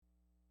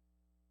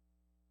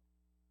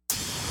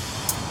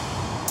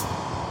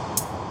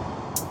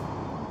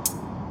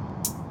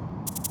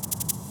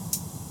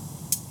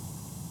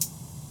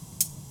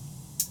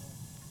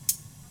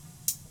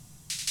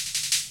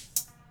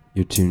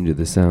You're tuned to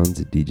the sounds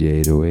of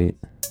DJ 808.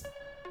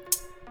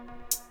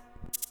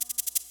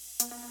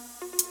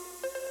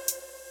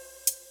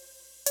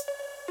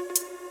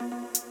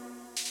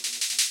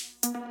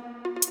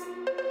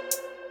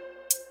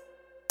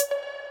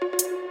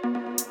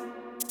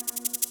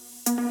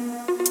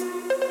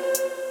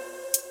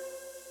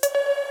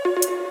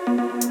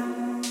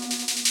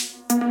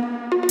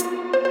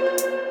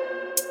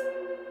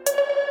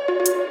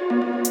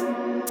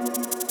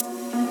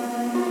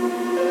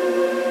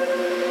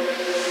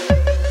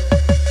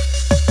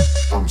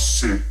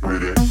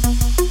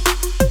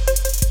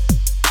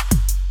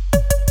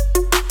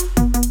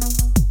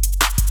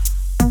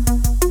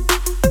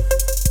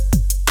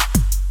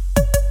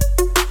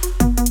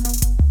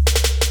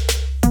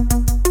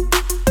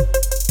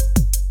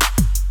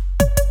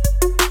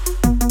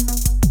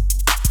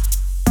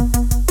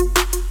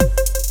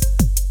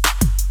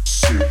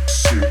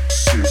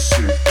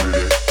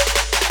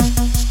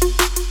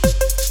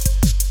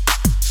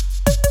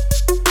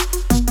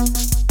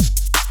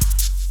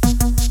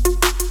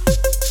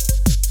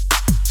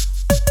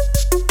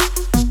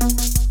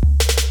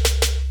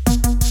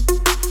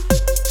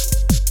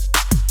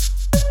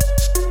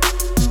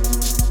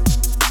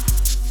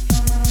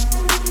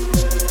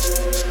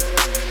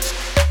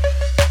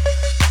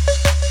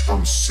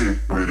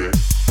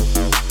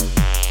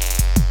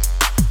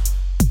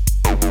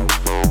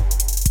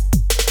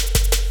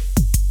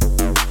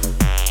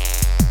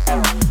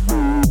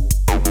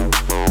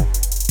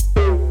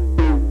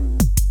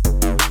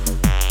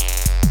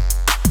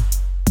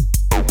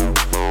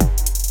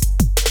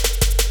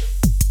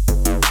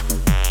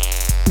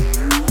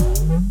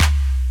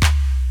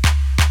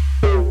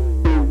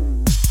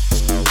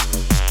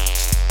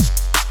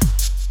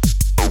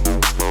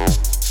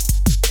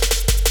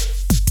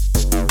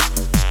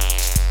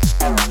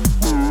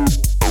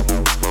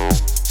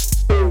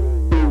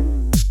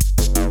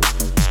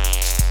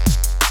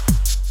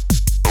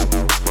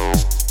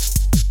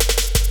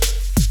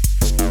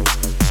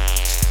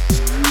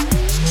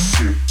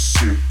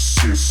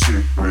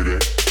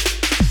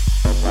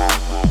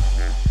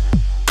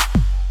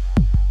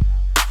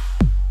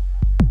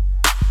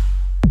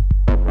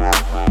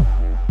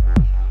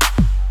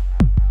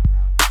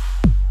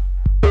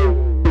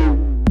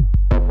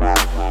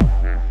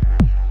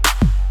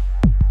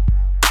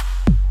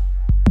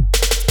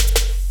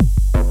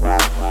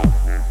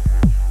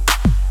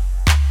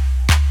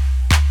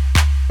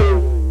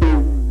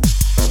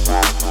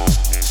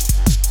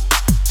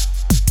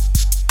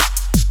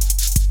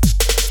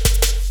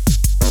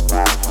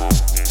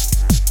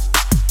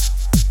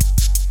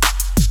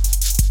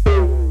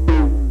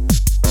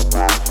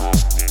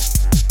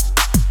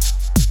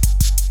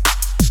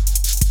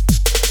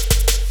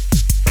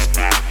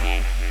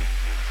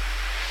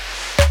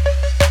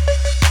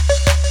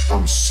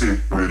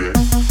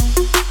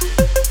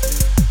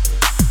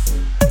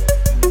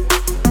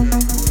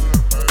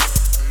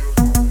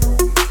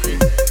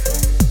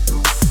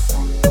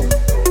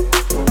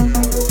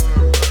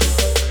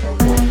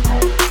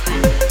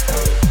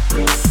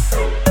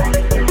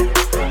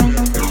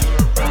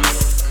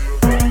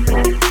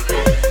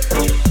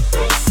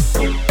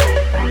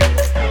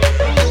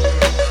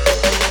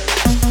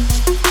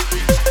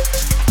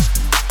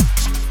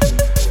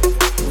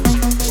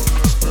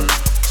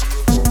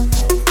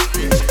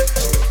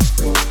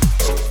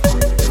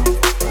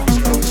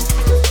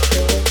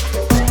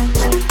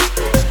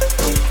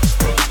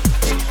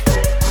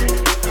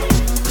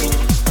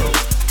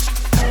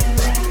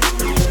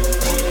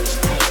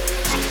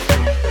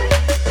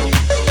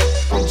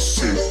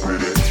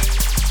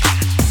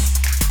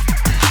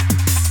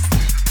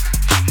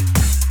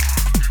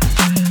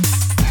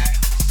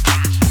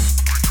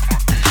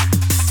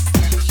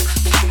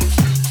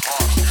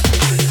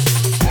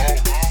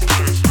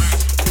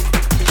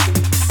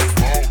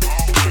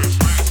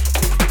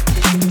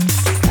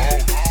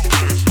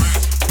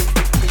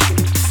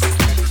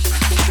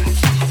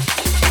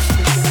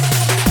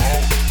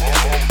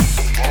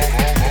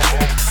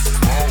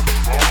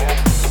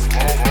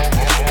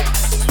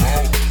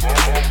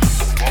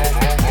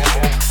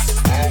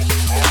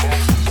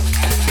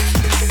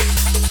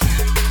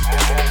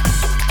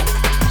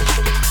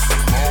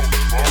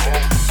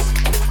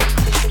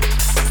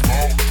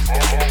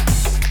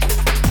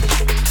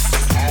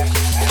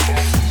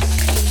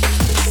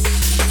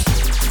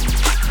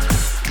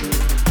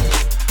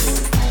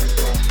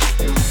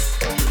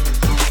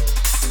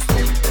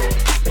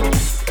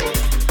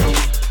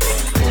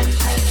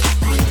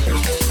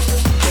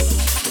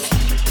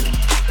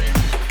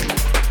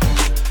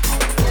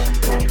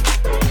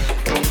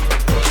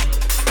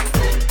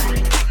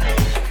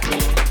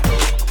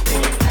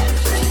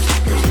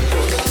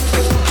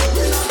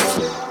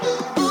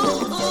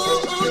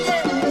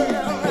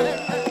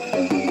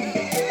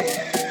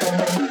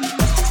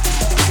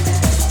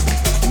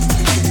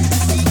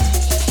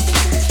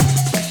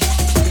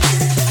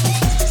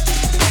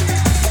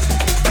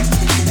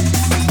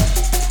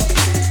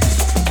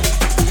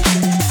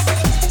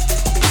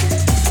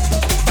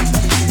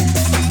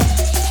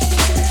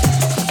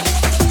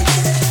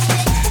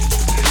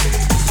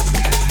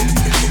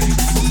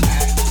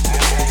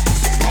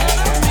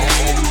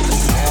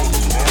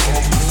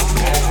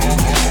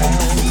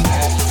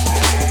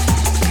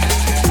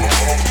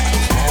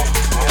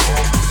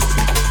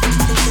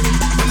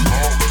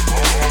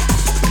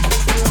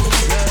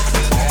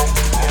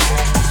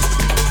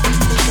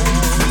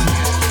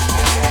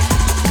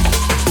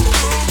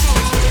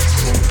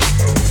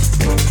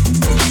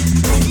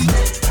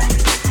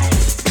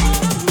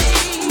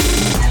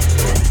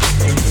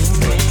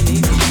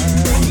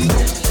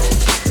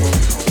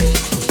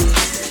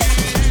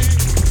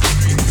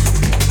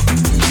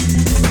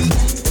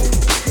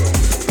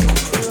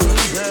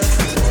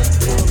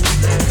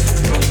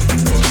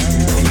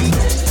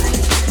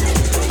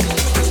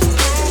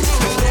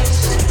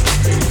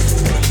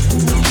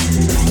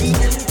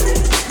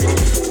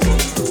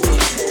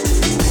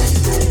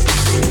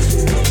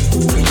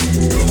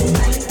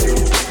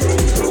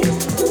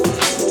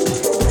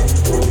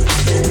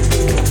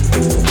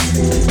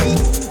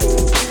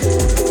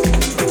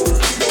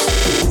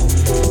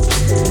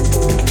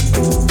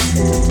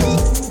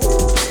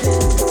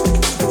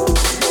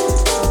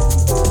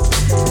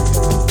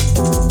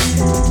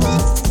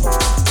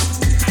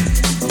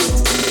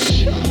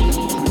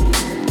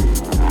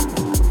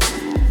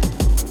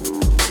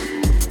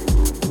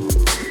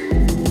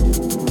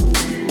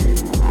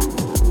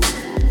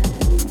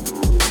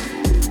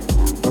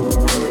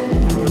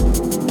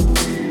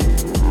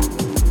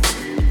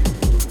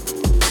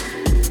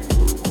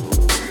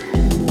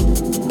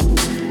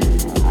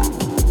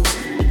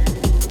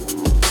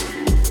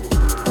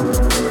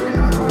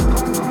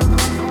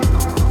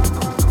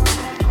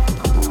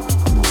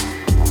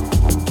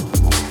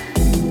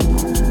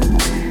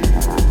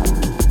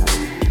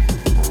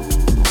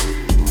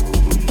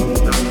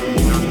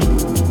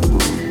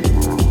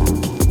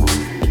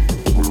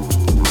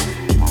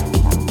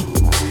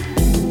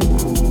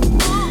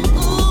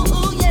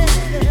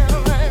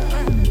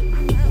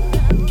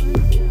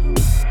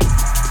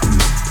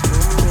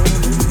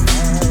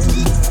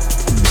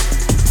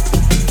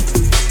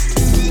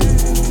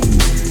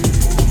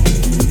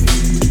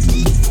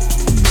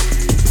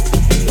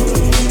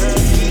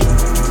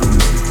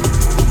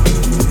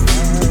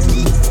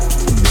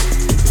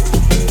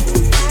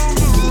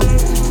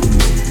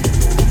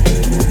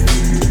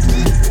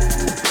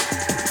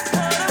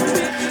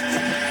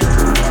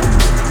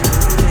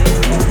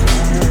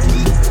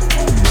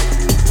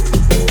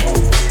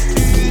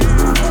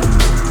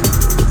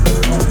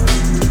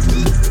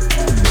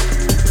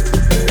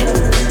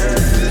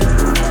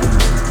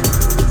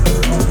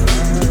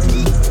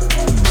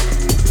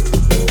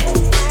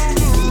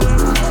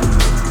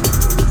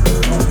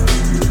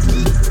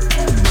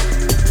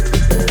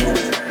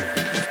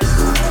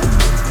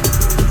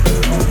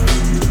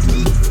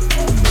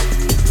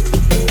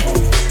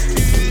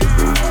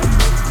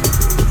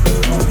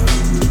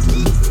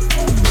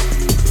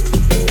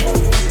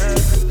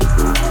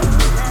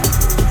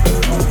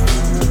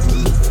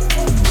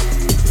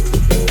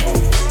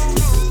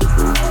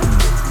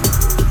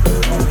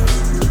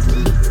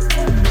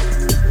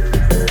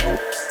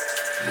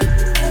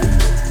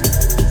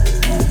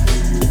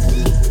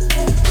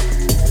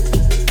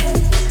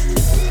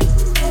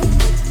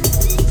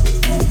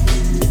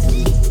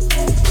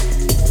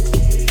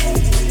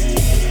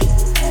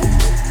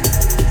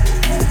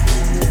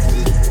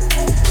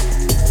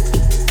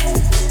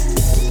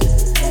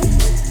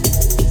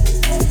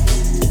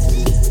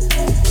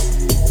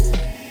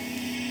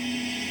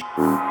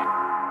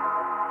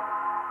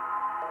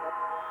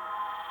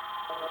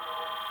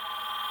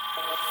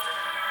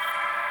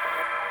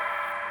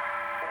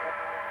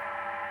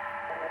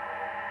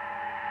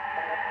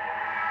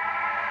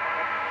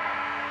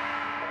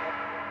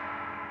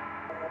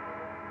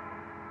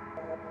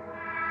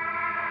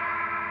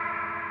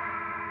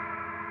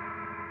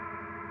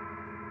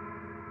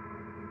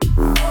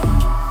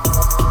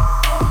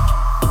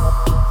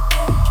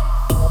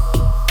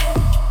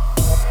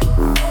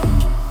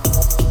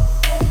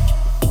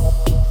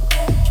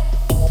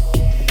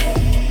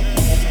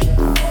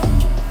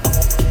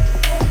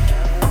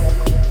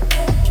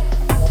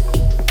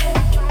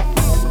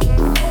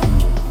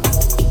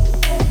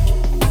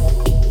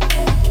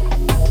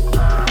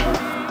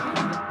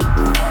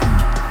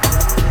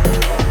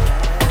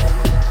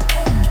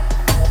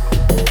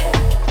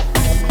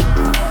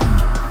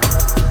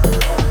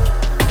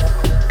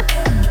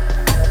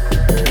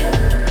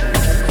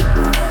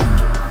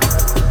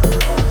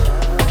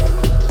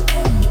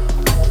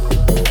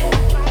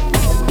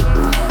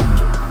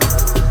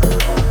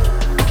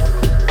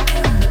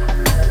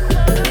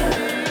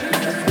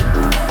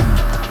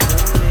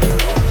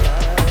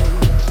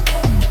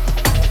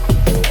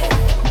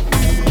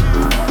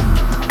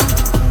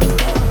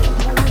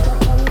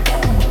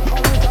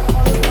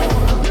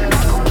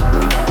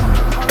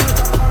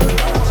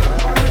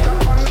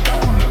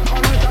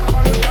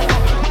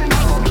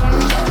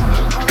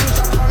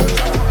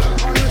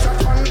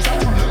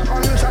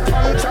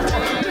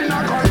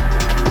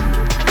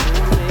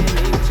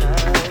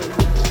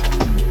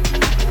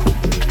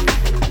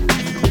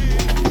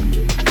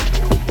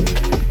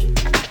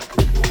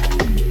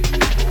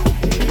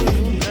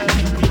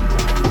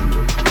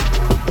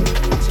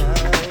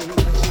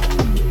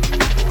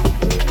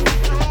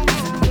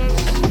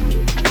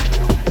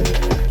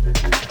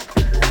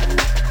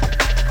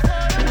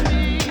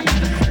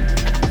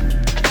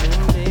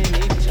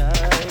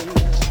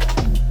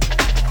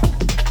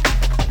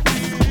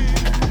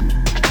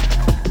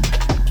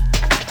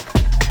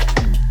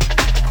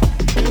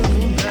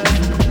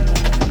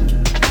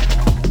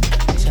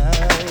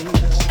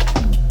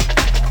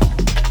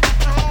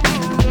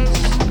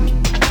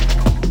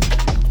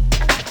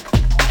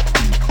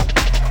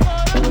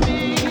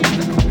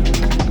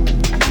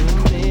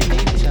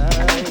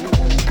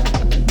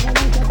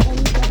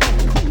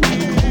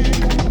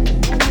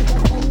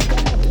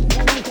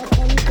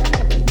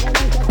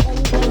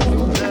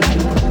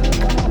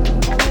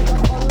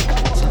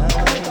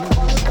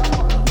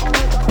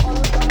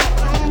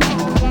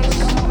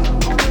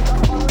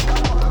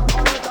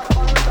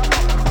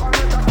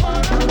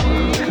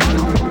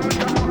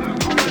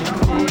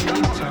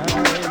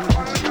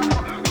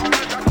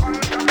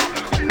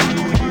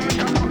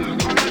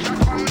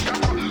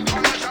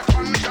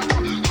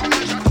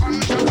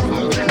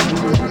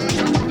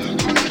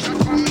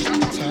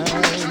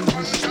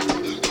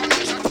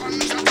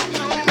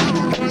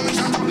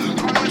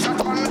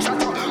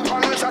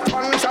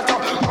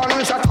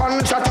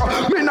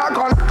 gunshot. Me not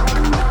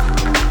gun.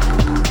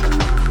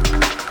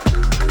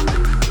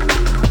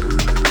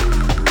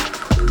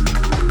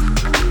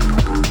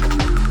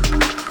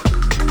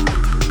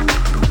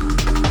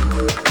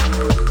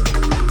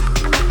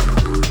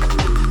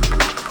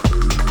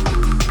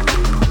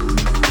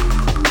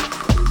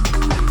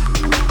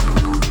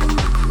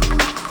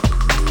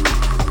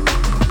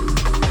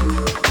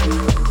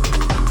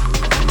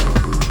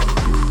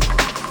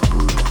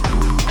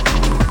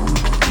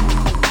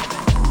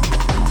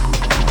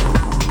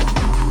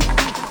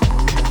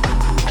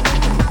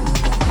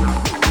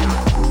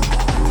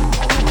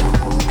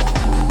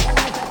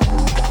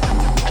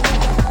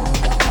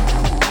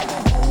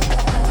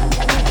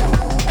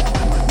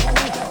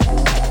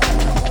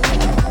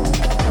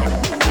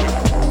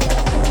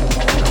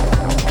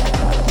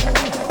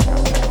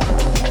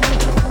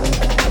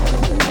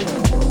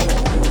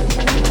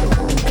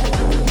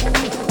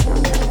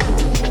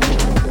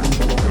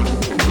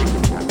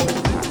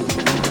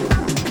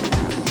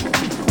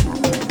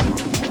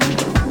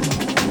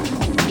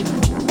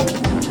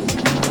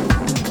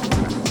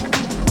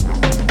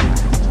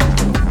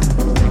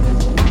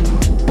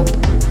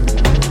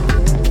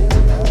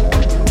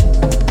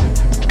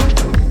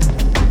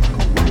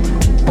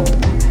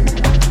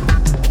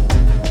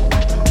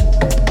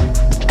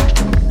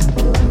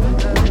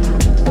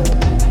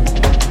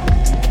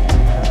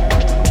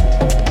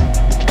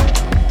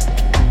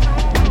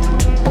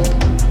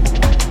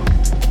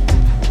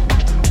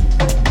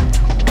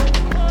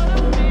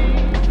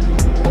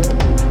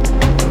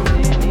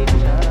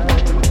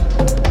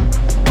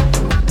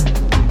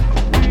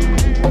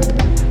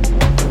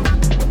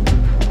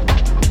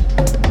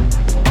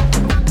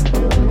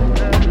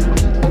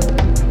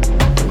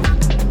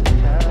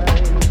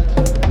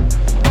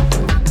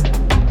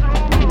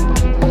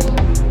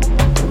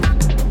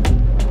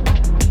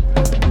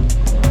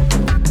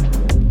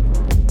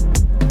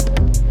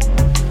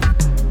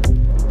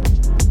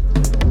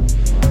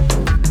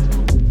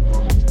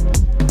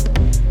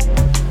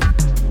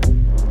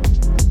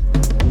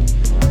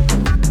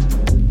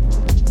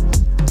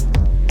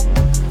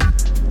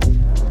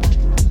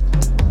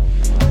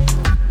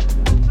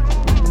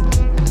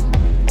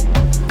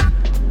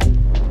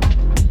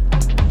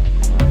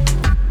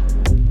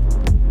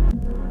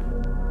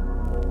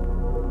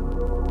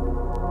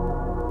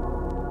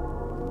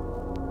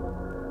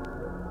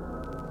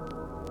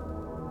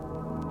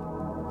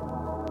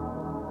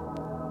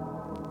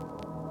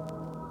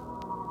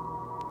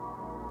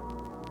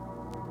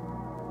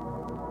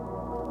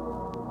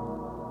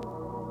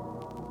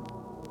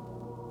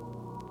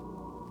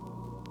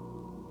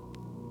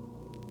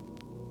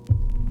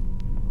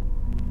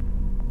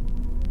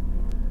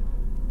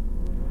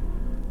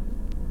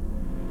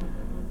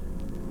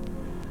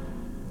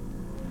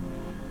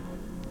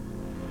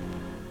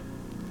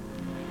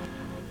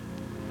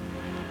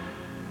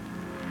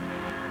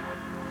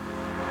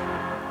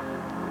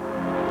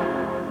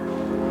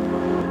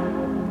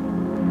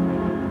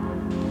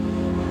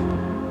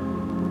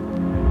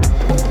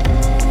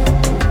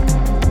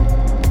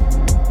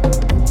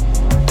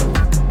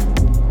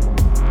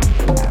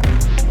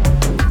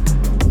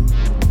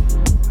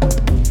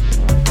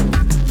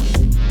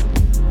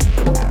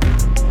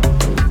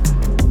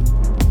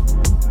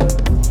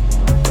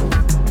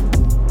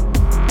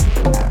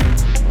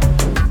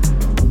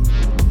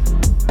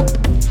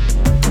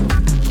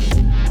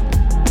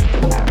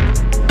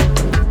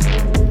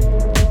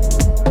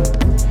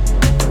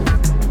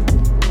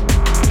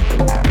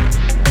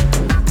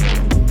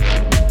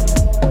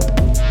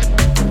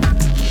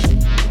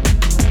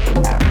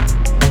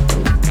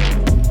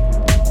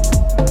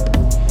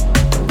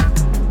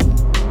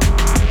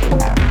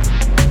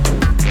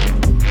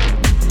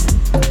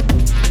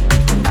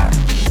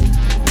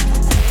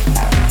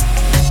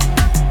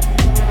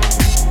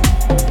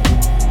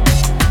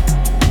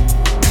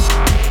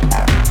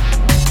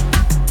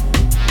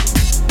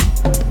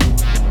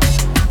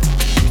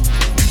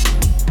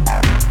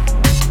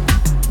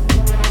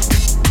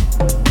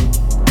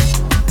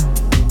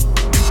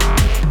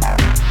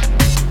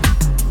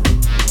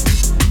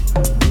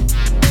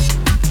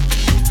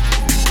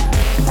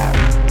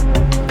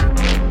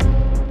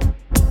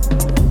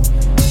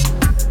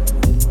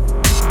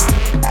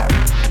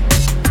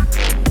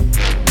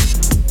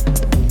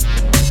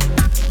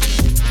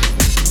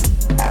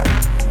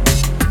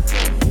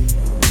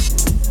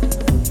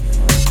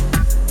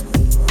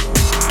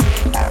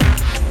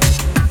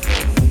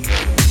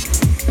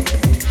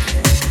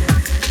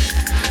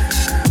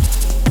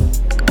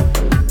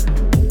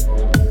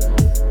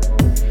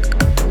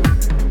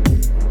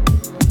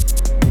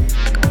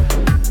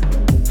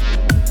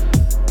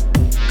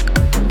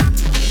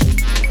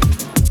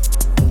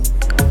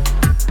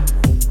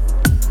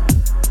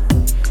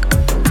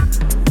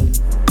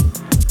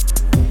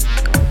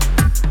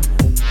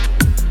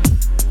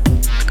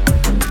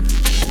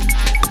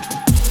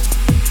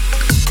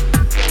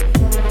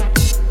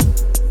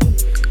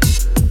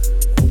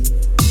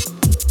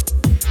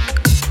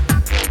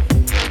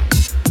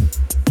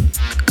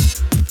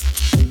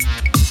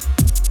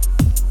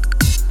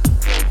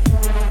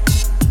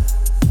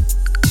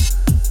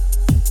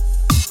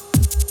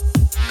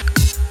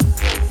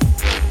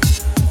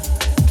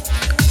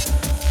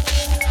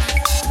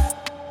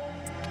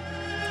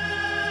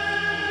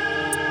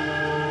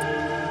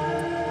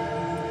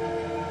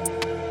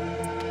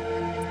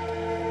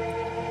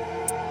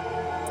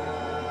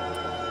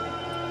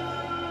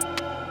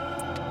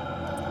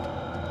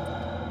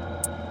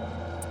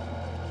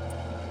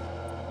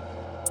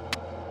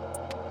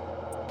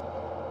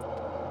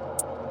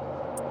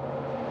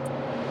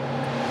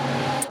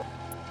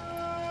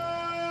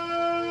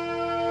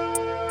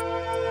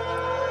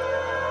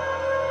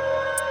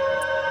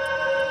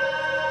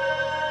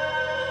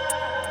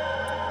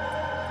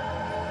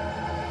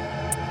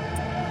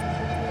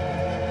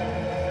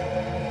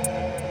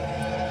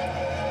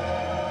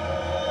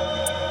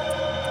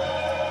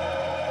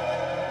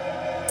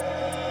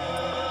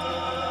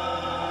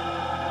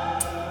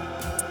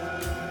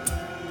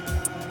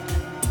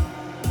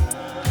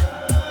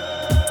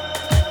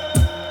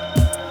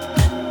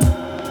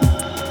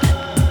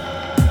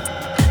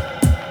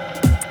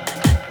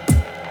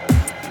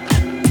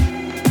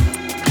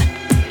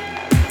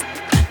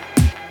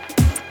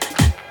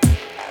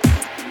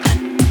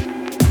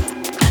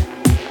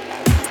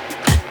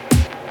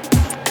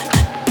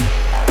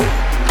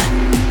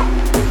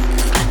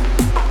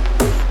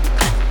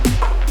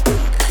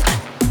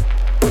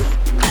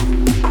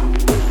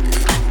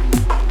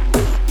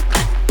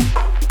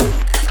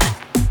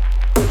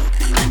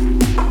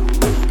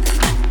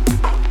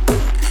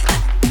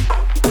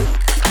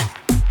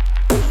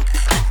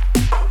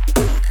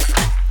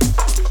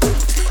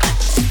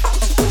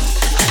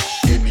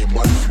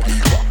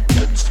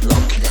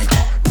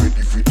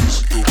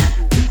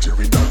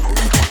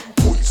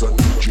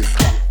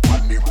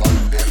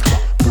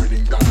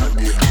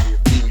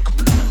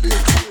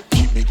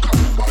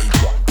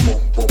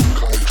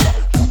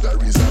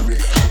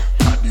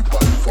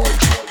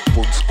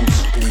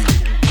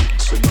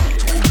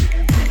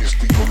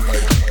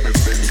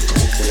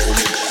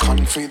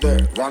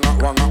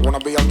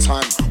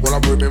 Wanna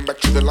bring me back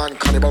to the line,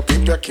 cannibal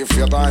pimp, yeah, keep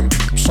your time.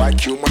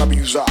 Strike you, man,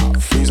 abuser,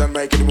 freeze and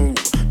make it move.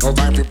 No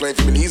time to play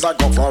for me, I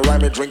go for a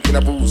ride, me drinking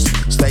a booze.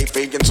 Stay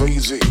faking so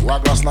easy,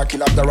 rock glass, not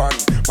kill up the run.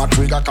 My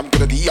trigger come to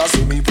the D, I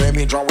see me play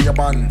me, draw with your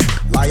bun.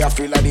 Lie, I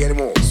feel like the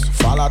animals,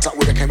 fall out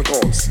with the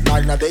chemicals.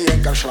 Night and a day,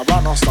 ain't gonna shut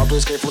up, no, stop to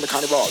escape from the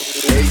cannibal.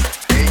 Hey,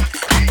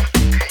 hey.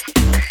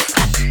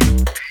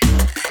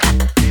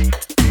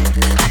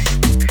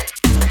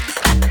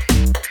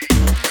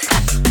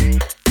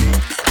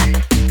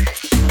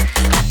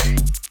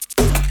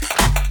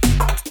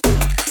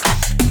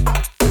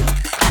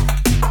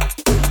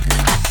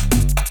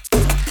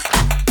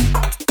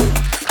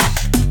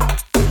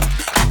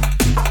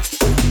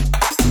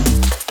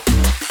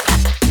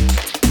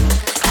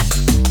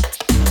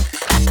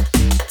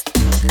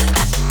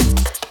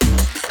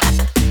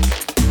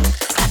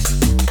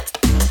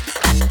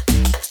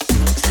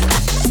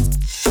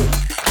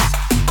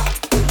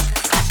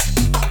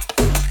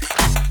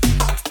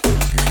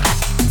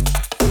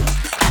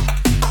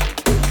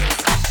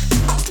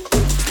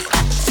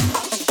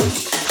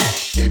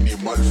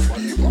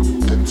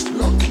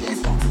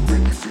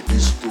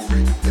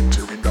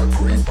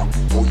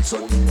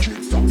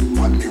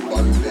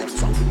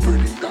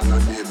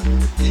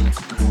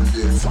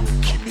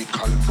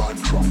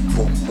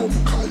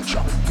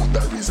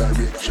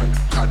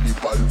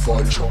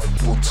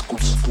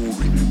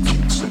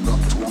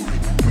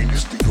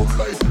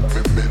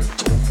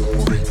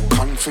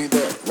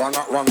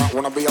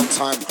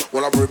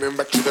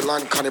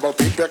 Cannibal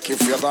payback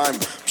if you're dime.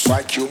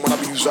 Strike you, man,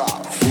 abuser,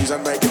 freeze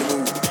and make it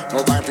move.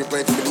 No time for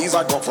play for the knees,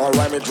 I go for a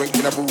ride, me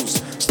drinking a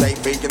booze. Stay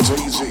faking so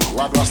easy,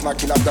 rock glass, not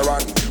kill up the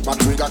run. My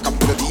trigger come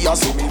to the D, I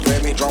see me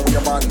play me, draw with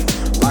your bun.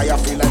 Lie, I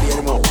feel like the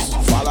animals,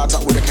 fall out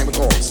with the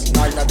chemicals.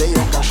 Night and a day,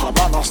 ain't gonna shut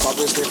up, no, stop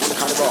to escape from the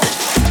cannibal.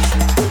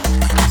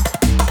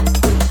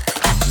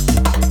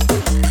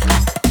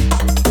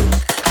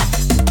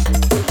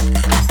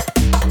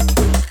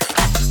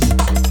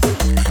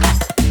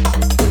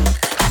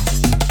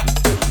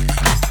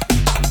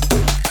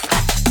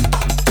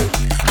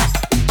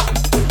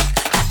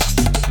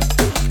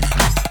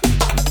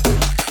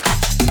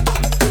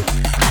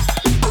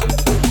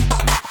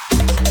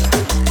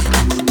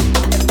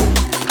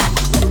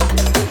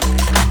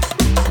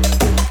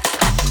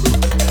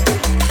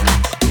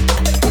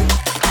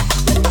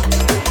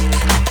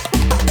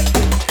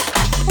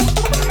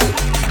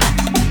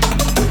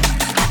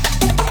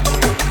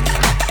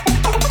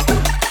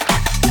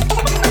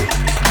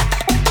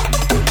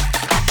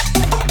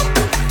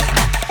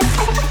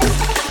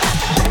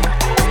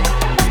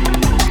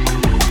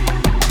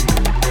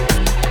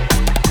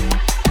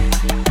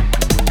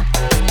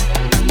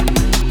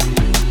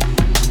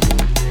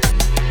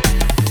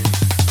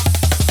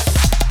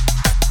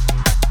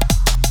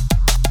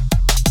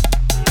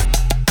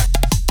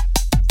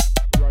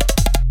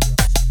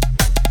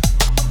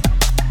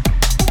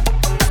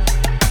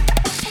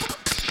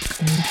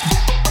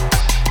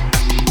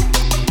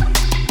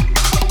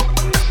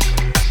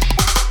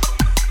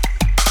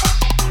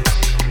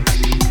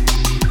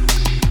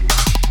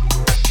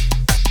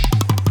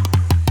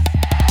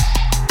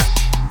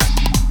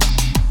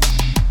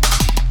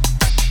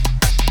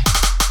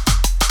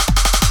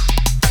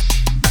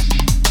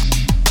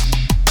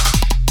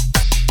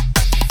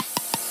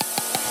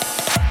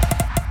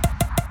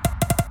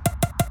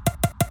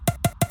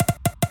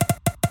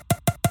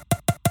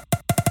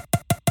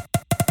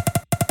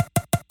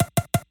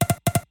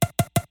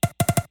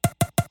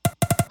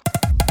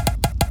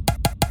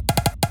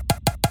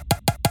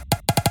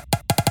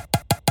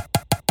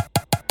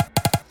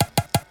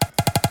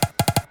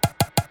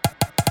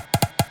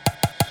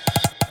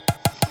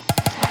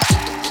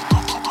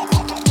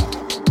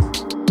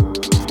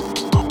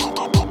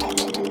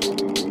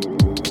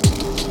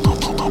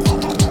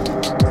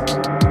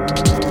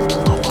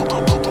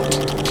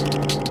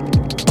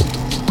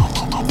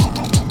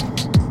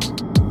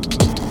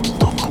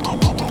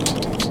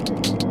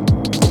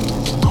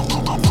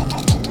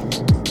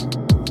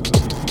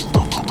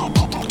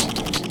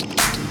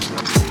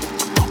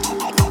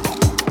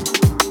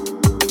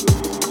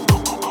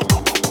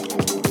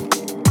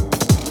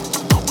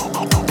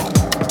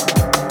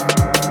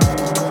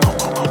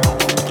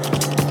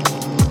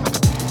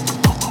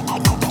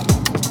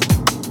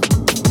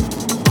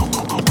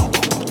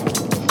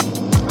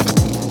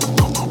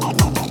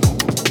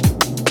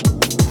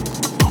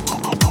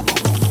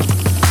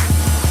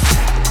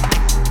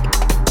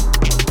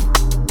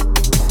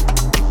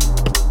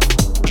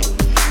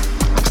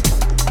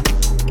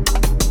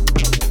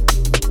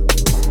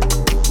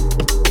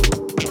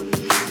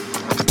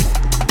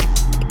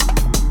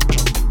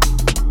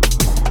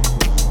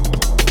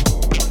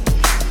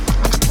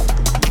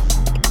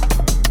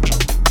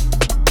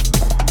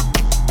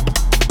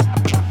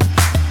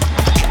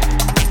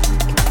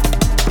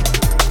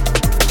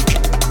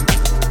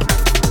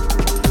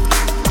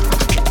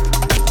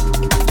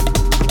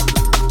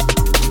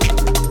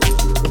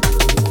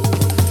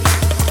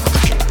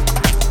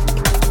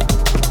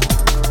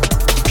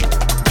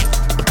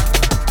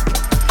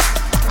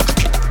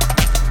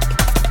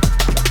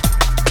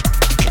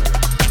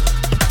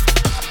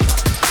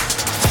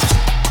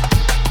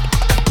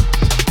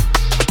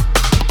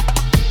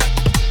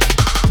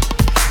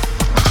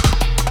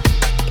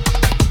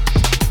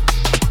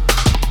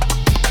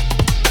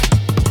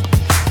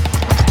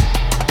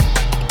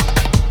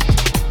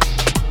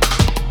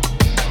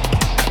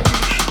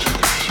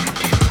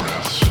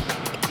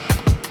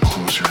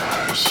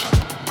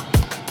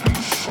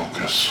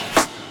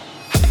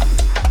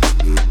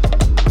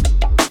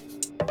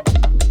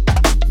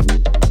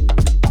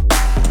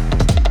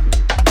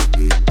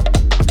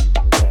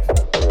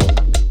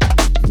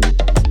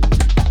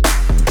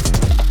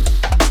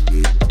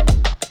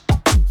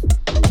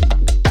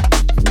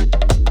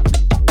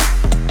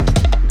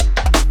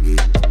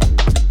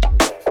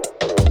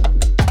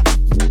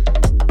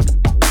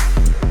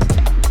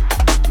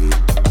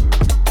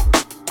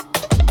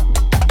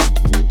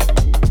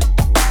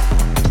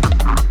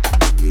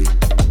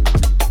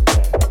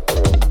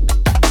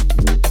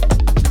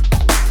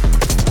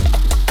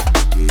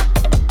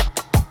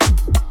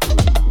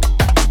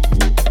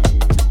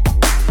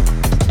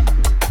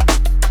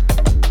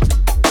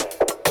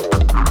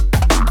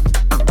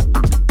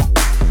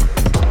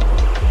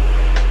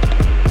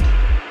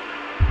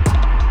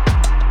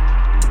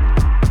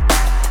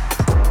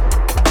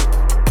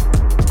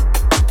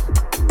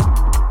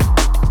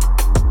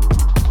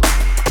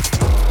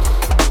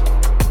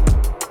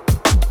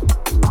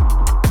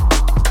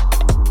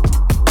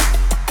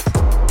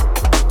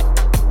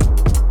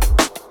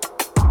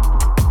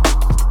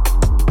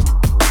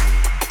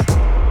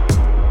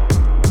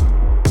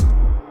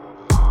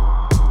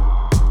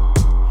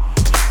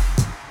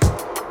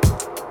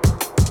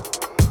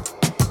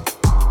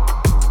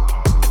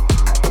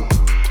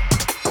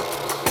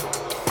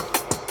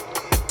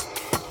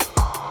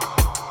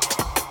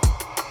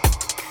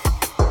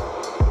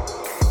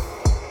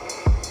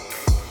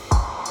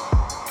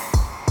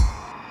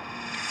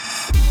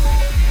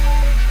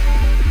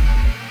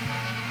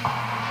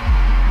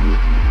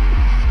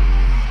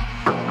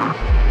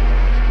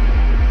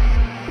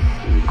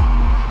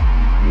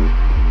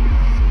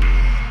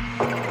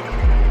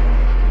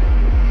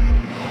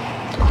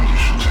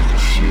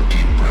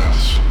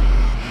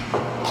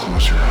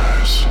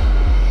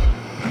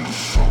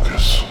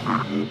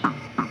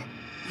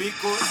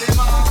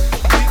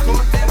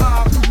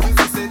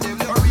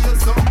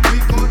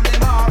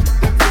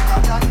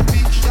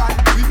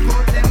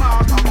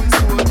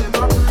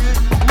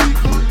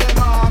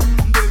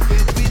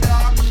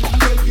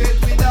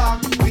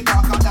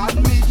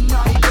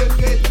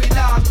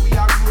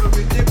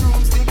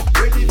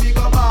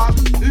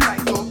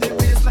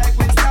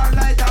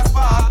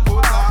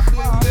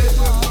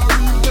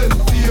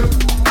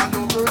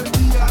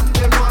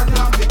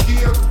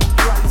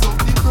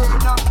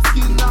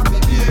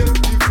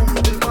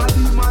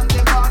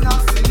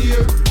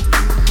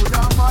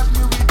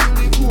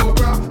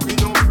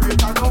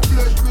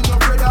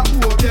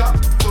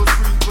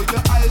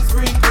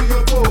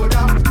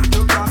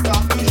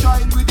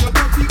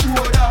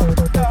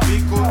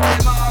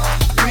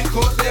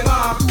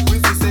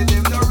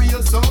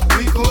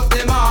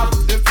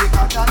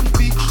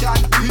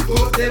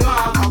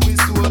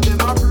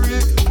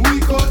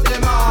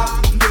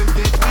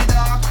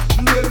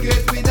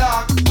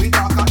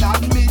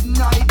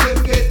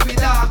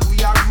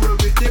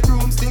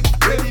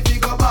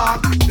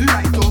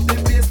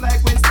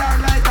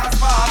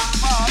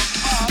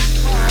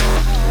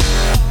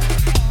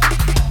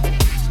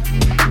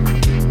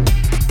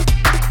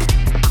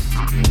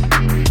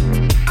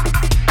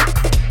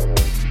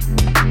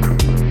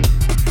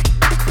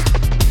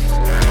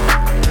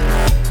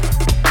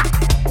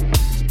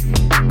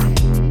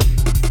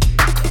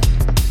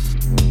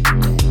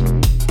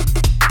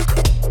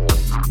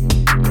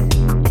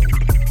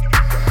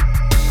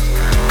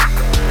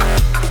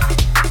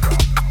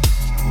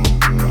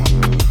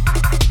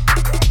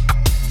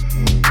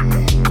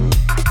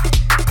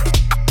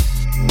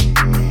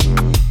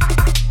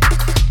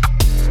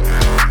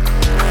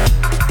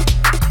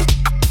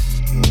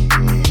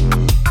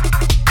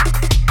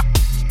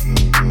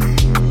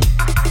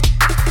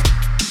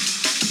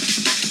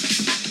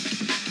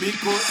 Me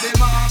cut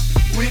them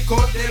off, we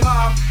cut them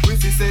off. We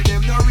fi say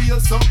them no real,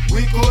 so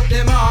we cut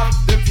them off.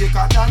 Them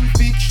faker than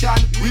fiction,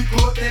 we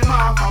cut them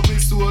off. And we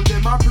sold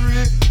them a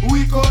prey,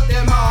 we cut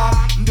them off.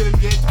 Them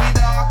get we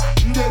dark,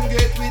 them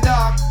get we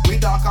dark. We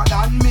darker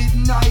than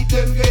midnight,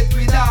 them get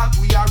we dark.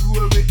 We are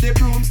roll with the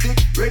broomstick,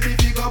 ready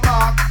to go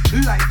back.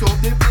 Light up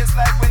the place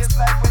like when it's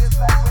like.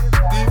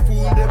 The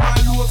fool them a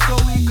low,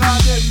 so we call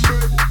them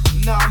bird.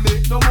 Now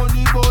make no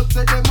money, but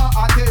say them a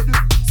hot head.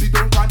 Sit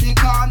down on the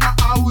corner,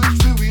 I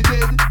wish we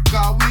dead.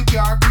 Cause we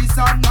can't Chris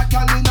and not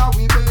in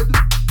we bed.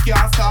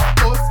 Can't stop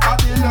us for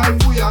the life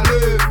we a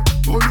live.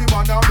 Only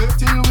man a make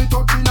till we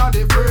touching on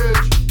the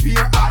bridge.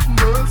 Here at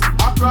girls,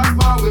 across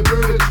my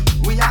bridge.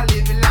 We a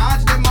live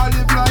large, them a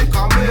live like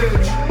a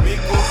mage. We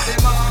cut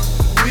them off,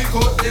 we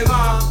cut them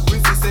off. We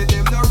fi say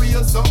them no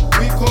real, so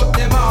we cut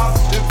them off.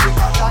 Them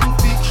quicker than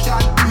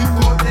fiction, we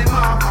cut them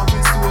off. And we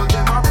sold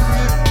them a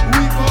brave,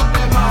 we cut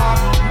them off.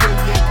 Them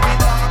get me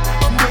dark,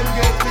 them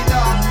get me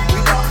dark.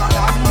 We darker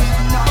than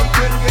midnight,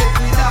 them get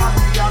me dark.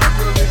 We are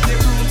girl with the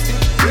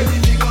broomstick, ready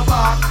to go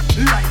back.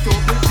 Light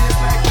up the place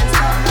like it's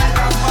starlight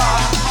and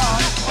fire.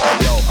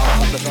 Yo,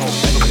 I'm the show.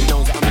 Everybody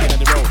knows that I'm bigger than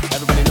the road.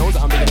 Everybody knows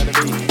that I'm bigger than the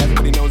beat.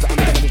 Everybody knows that I'm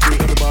bigger than the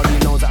street. Everybody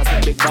knows that I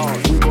spit big bars.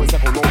 We boys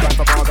settle, no time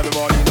for bars.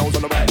 Everybody knows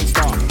on the right and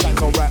start. Shine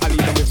so bright, I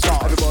leave them with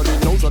stars. Everybody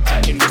knows you're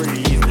tracking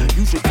breeze.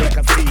 You should take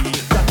a seat.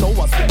 That know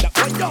I spit that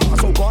fire.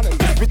 So go on and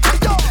just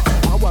retire.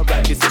 How I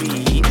ride this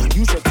beat.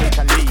 You should take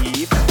a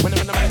leave.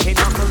 Whenever the man came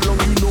out along,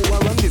 you know I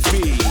run this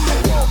beat.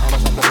 Yo, I'm a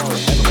shopper road.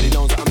 Everybody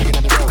knows that I'm bigger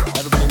than the road.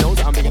 Everybody knows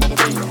that I'm bigger than the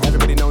beat.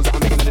 Everybody knows that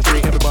I'm bigger than the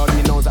street.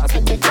 Everybody knows that I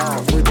spit big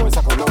bars. We boys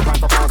settle, no time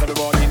for bars.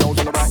 Everybody knows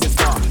on the right and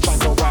start. Shine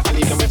so bright, I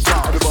leave them with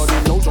stars. Everybody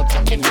knows you're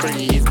tracking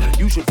breeze.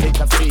 You should take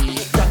a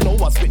seat. That know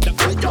I spit that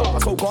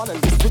fire. So go on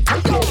and just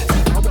retire.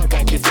 See how I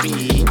ride this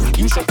beat.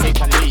 You should take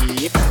a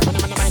leave.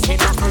 Whenever the man came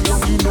out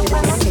along, you know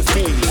I run this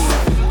beat.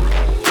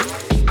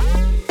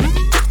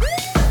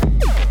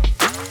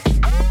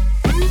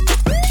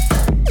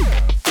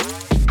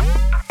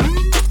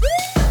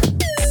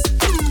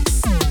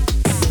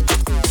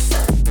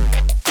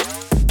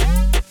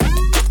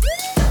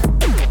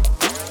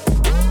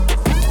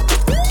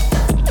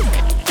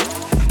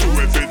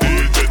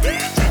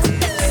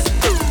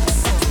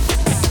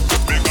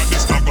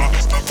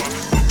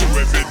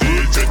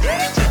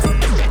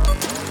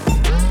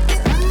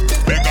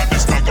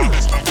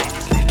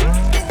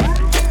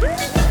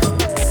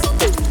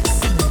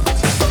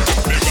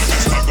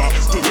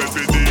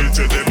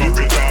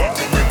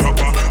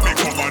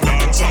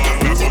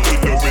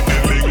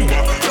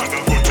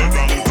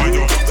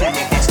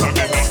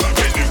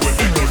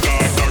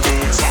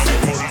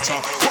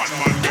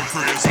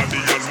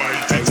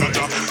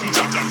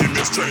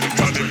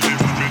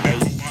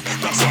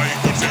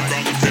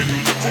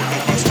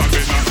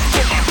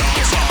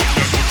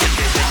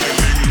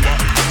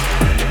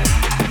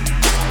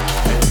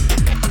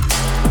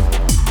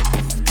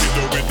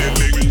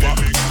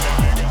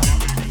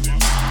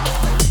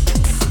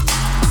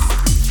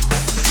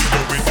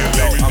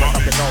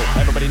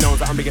 Everybody knows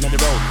that I'm bigger than the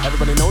road.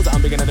 Everybody knows that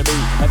I'm bigger than the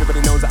beat.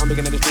 Everybody knows that I'm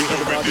bigger than the street.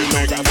 Everybody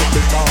knows that I'm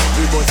big bars.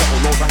 We boys settle,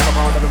 no time for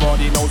bars.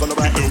 Everybody knows on the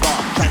right and start.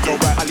 Shine so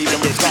bright, I leave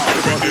them with stars.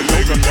 Everybody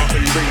knows I'm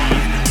rockin'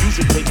 breeze. You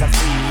should take a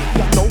seat.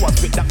 That know I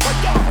spit that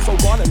fire. So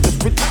go on and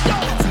just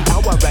retire. See how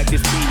I ride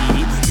this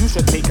beat. You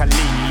should take a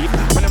leave.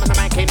 Whenever the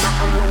man came out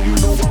along, you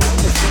know what I'm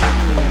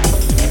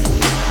saying.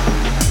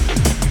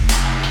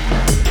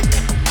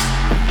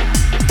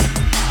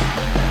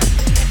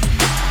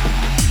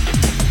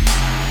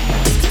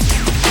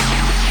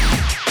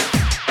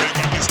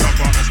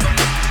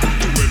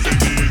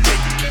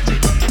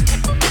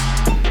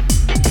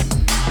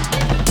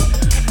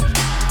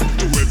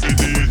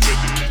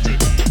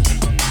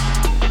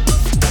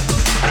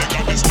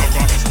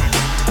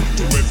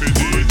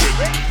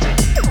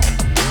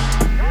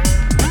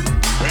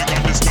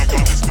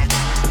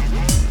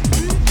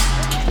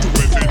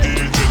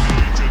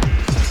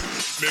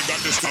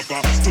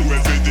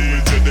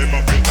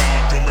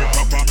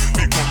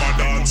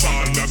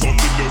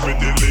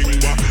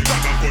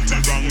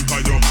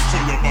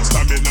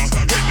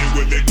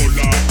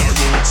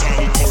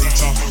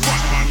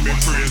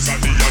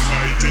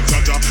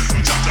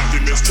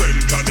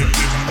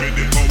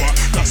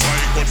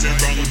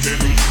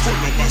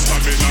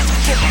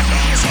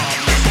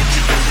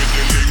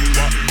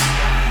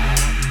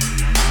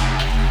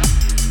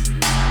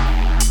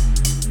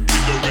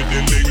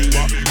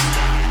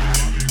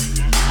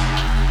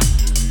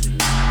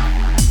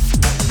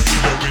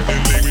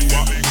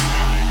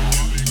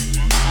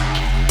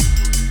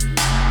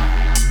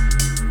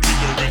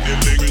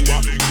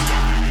 Lingua.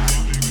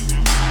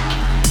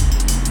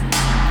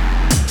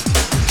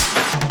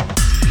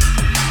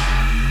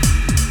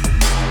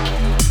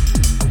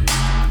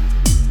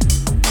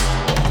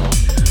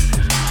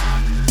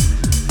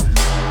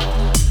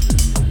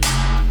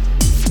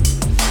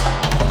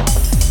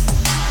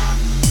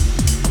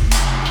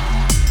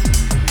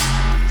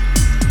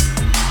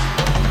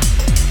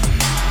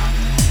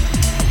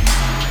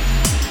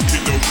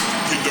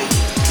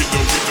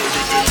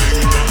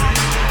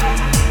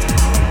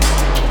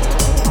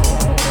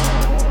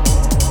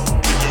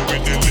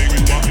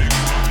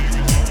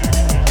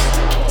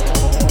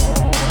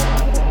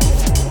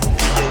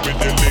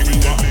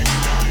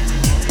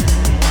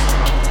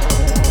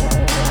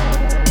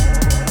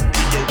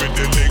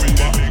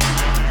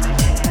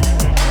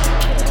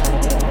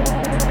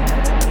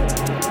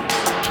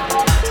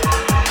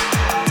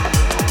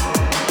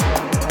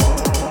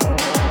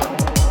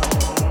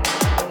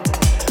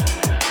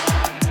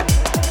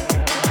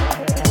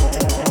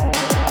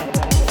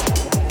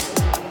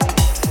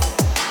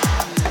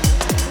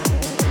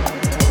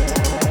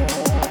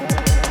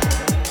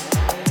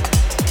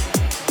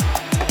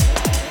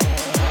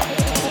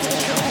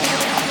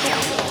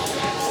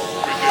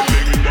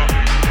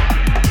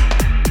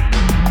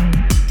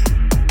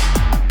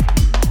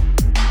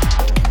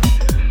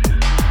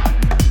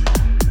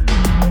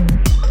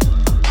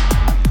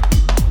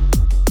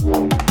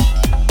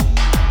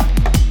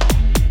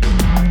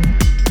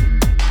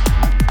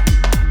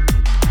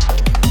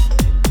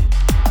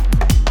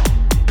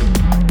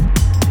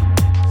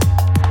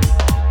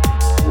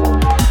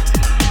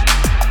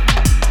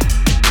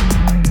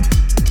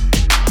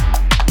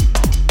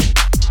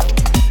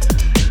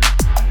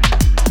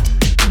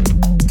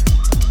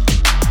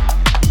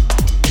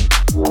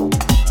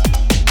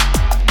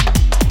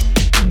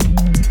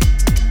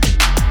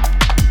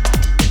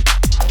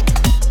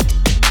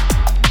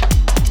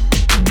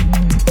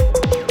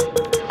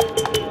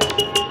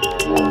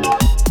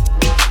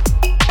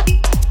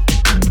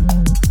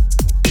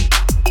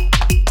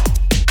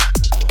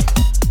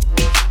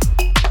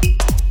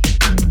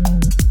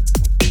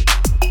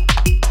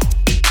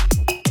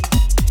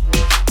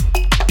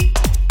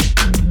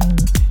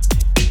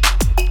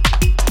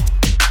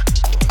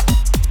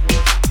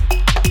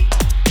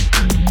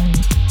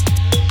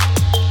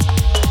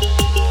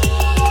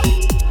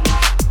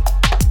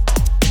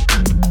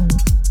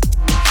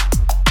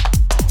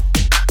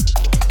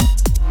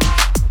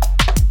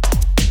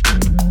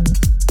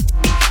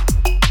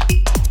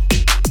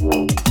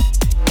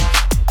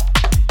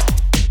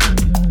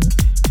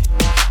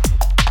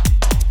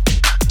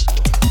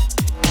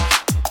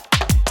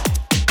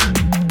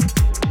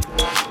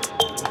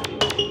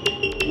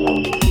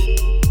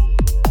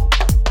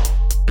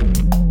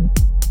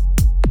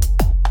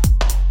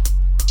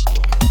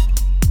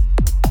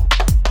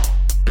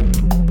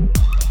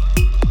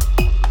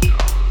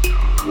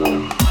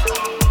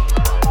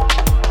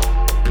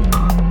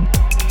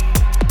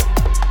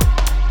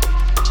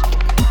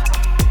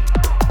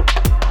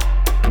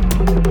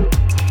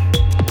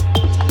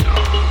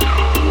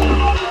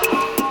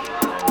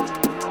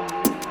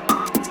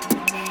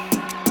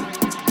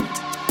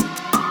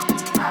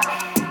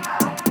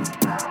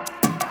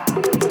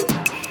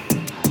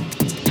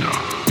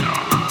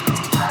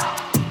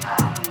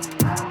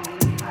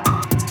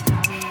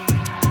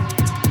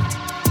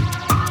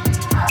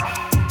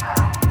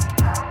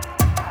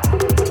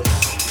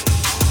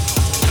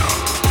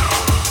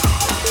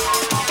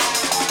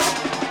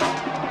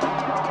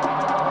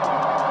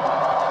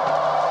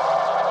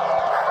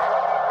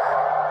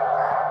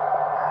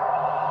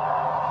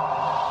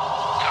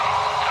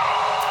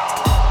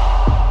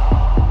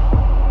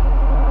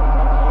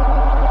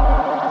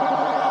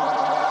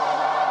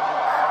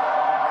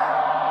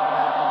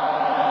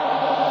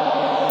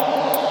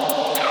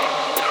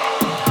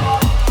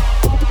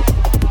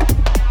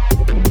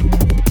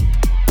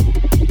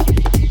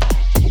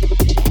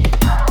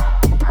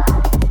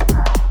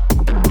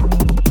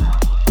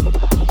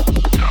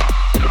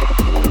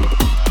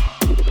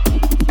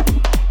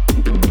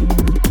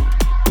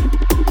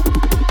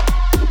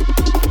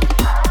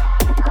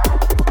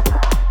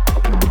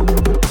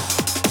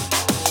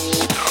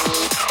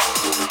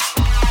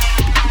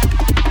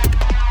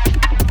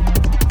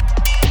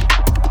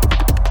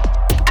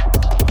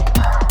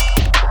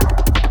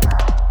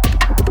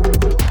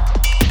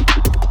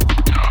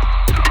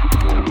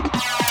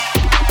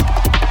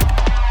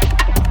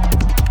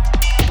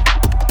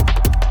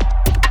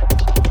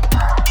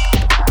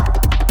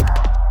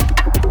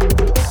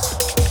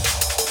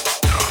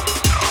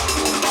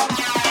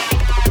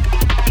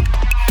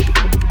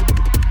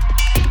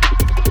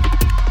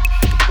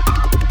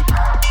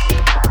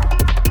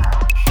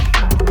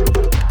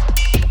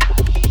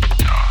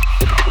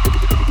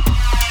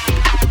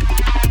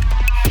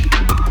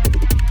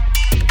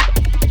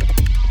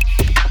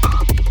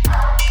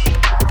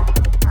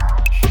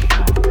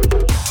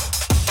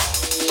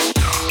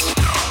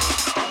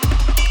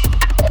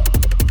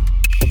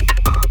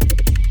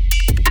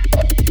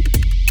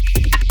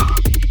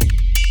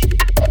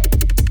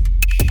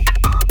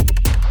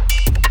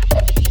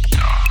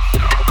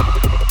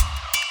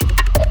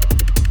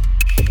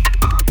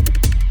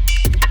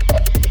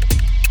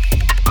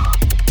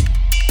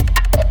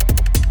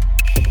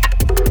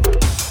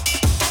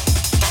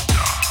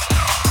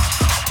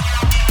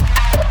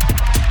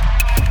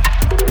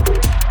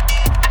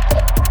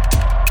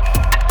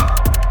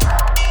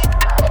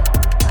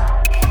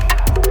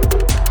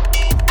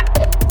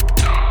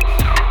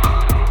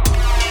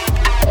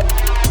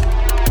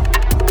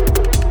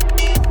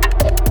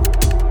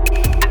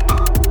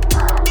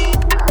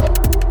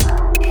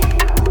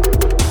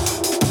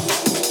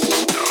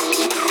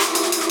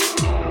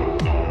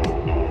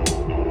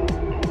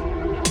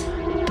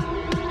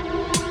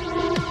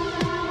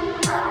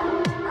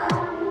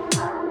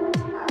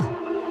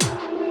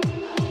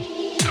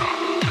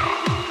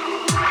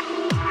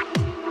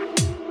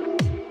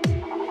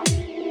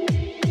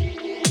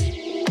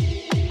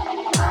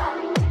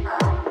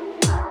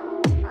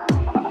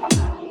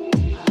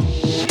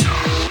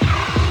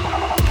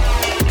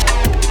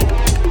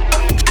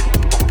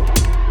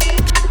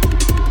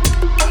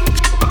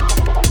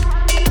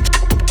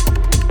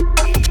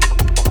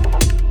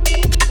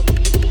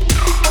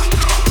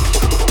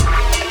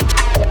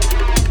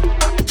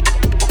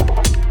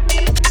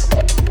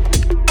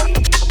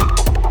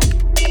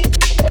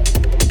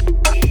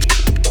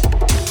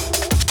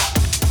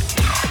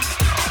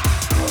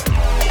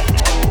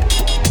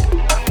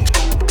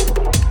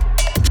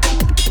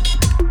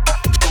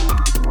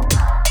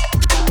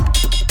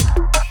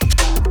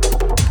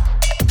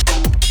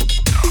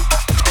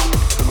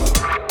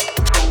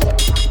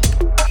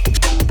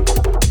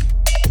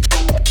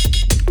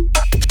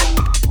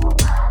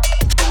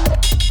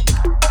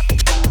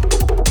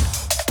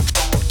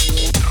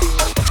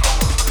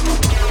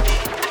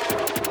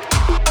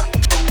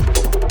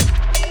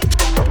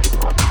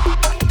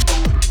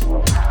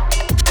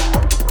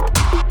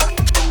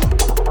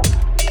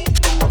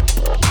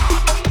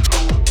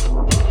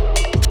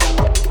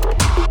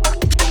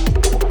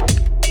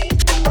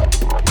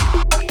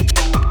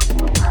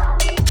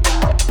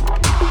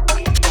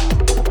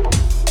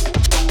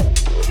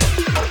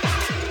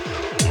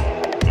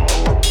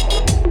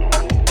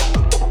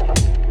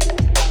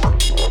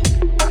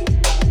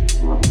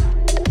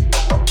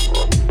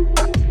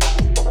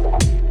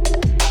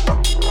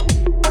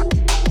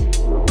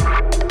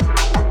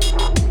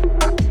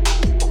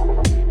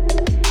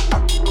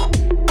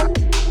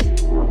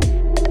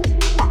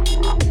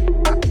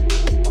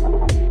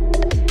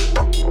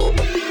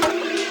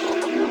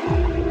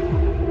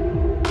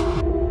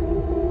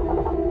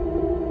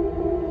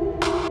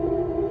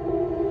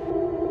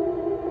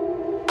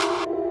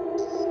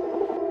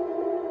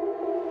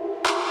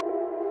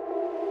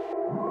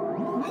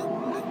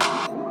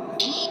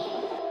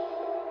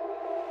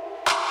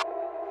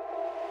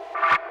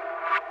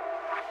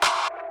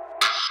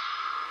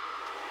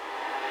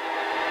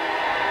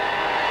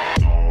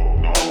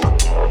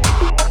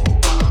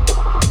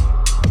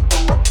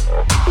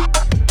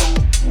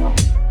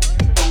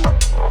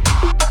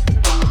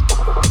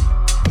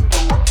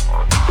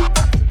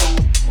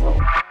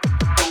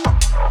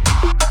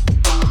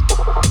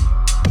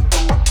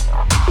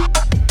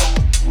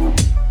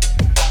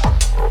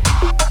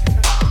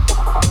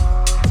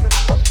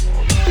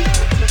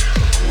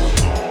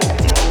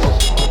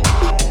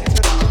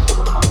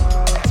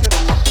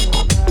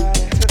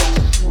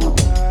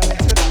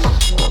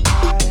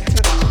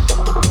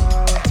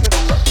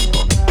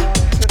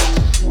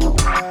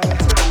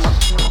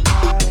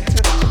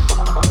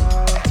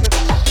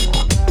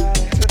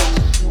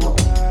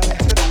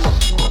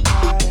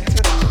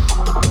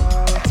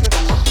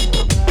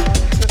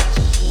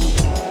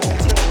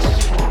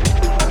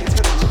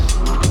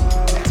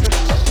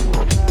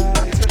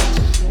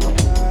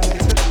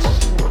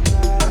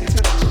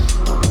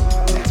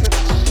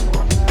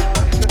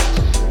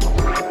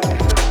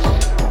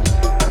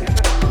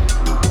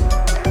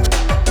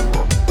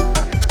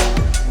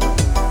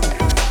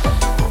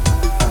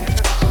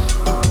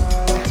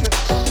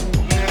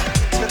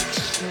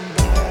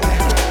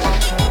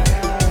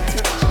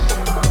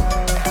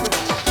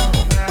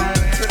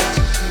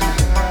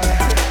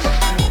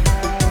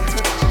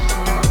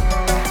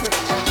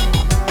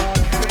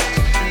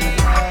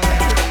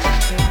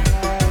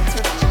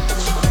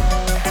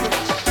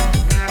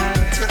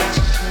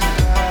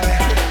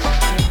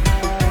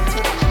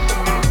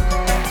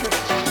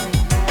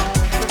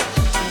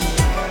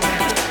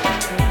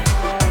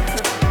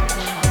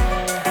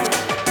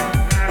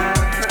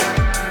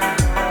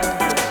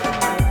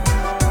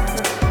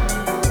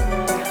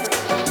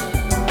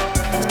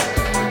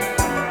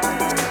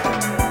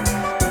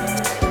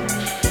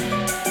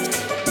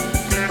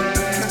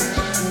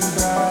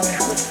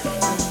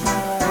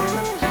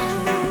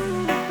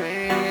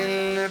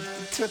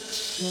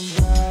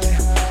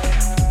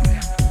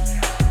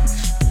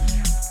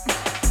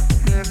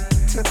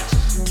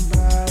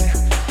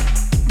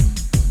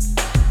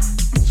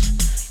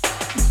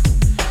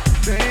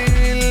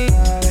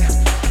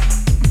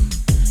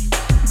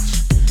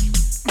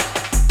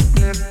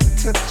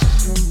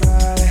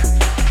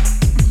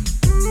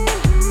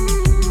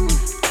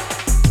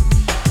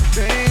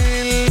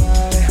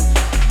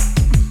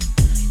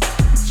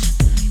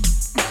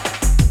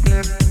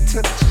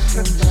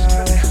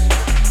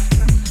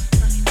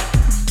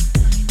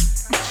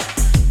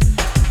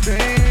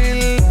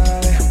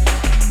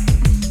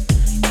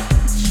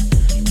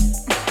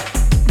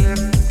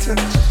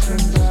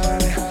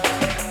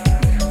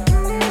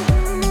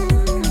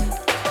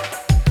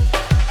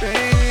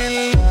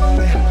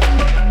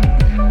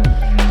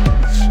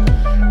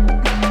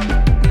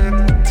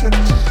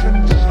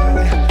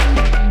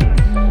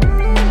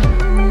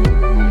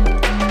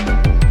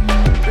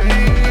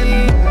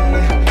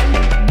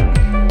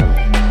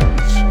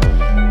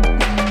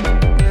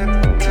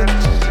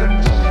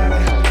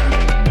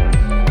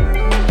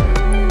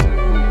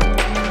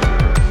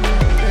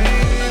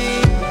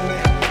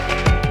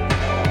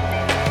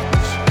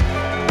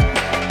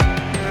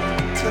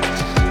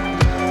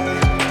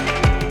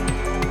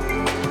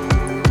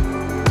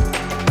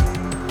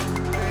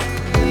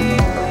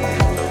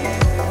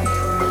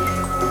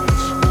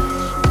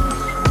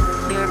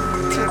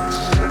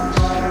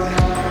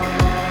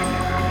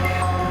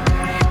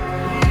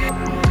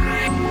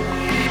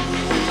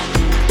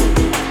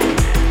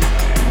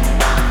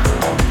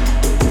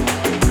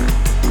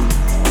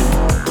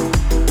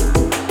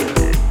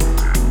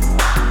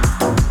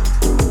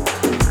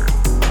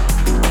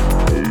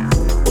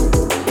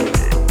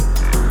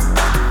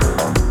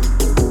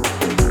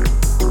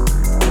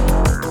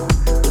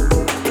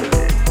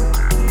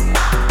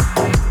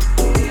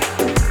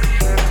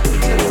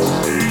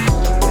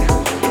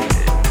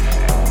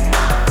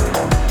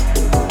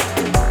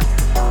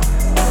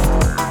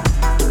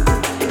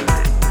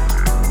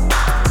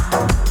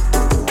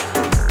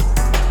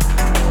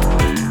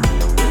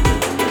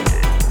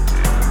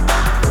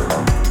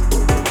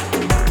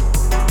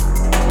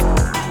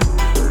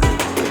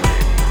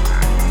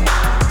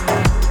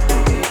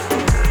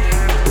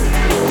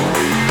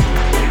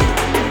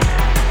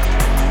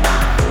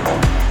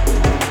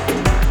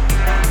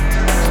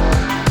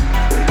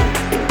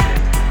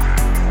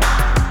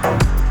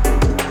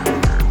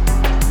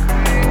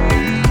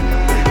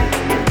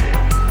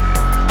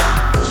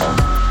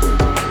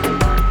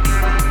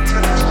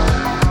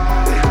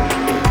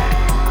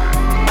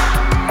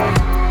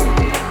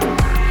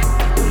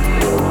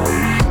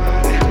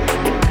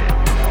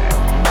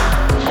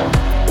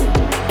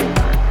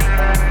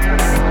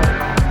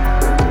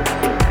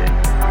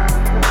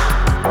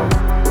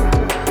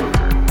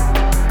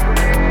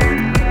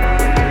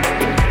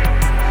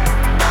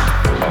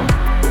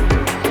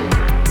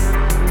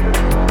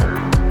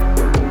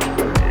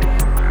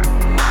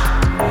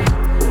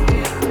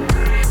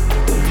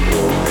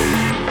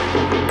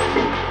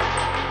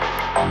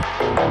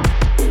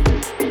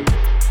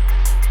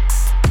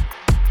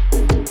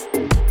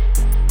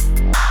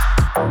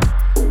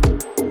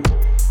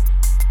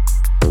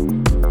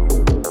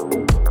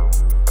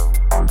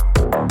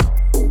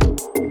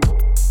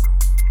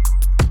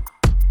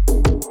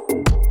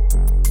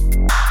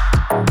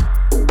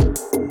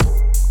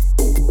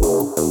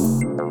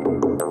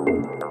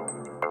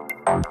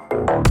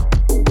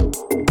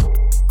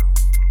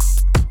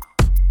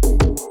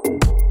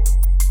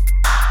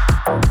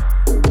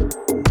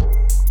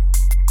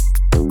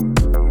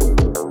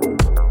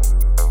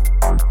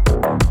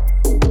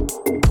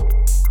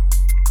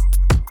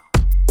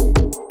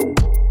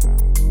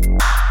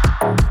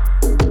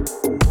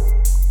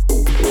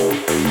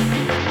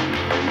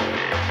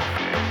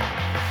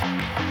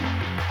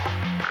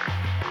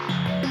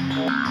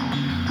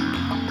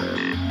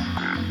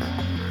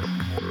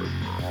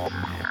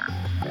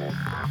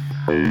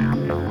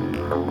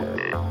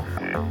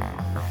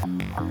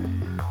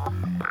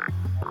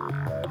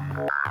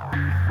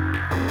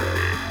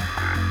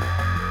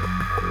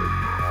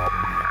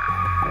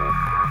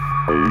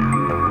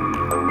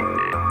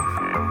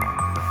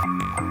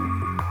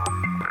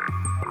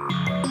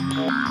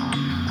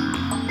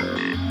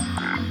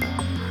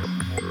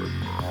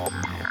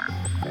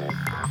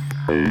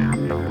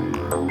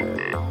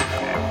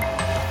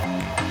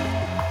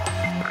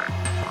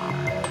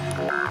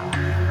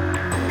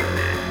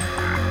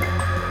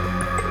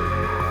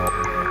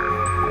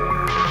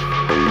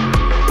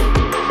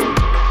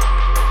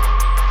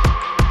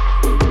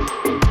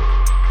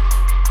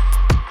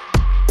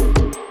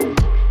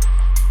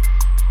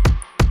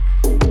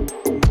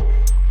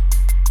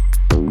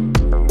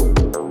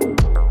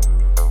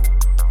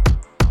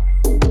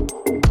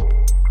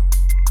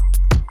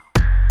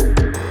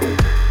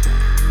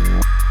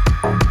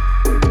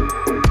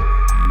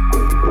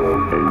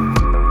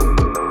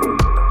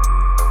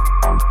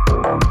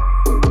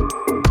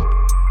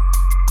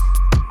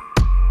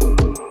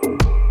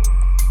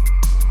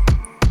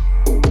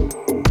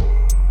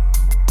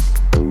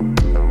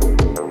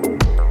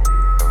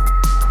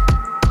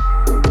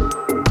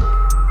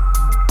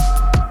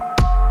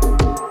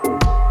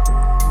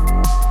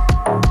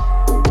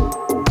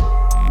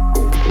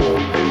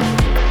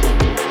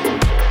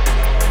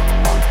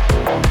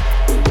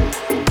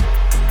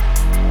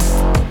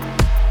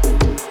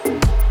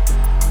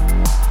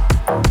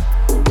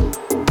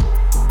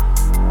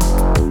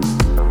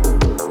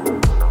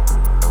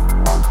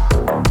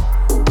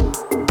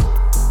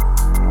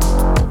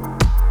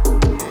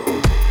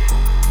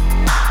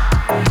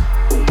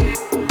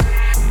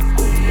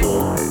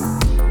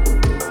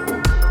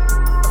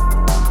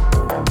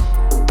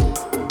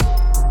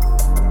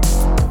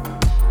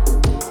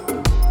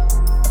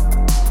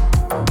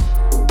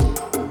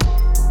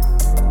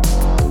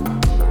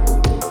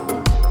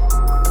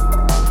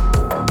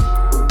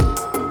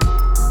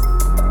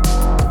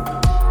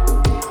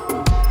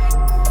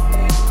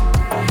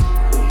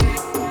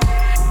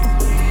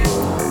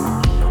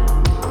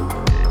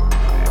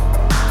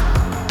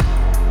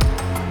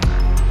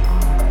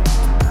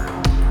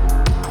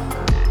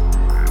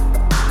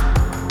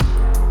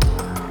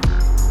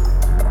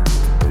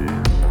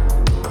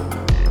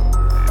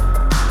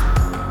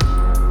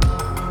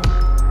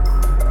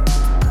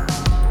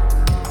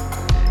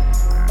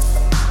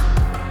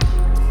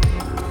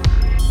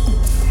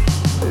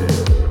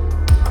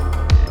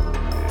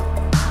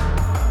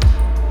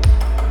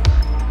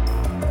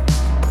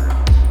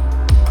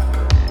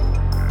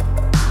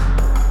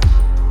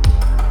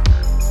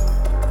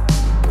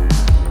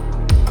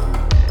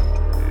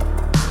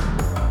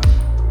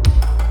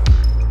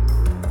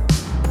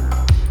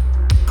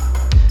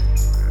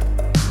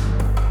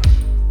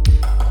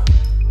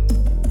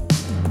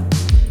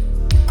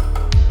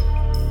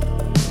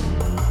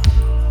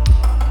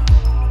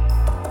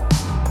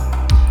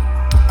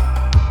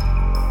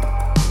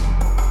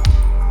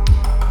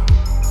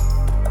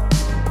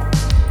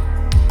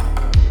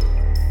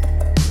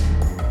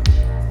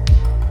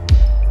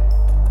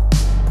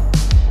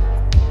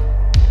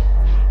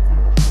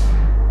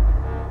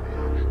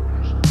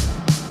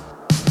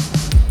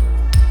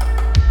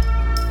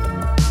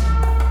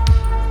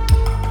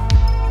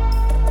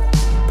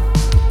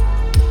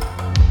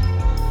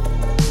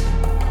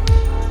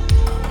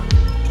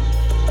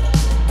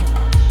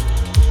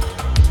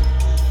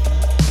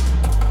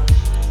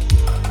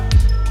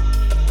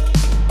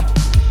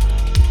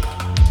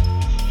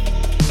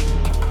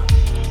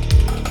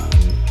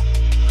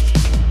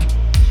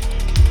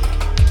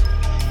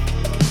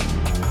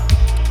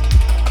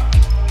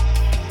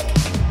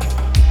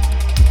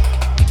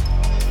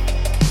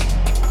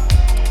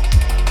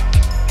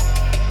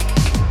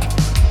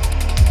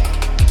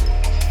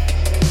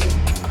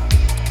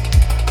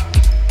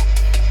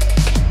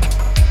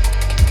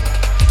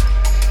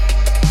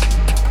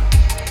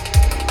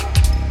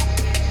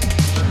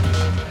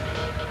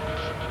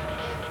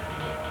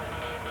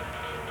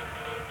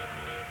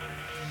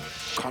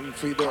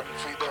 Animal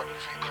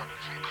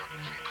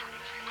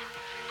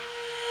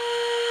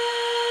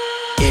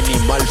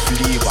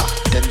flavor,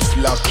 then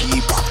flock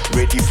keeper.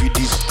 Ready for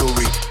this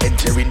story,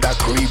 entering the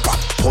creeper.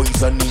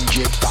 Poison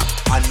injector,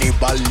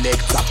 cannibal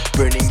lecture.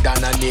 Burning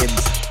down a name,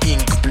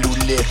 ink blue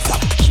letter.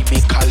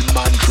 Chemical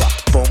mantra,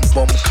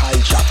 bomb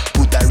culture.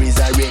 Buddha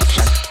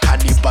resurrection,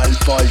 cannibal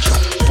vulture.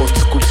 Fun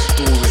school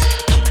story,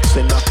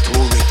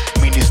 senatori.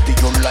 Minister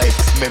your life,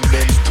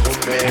 memento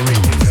mori.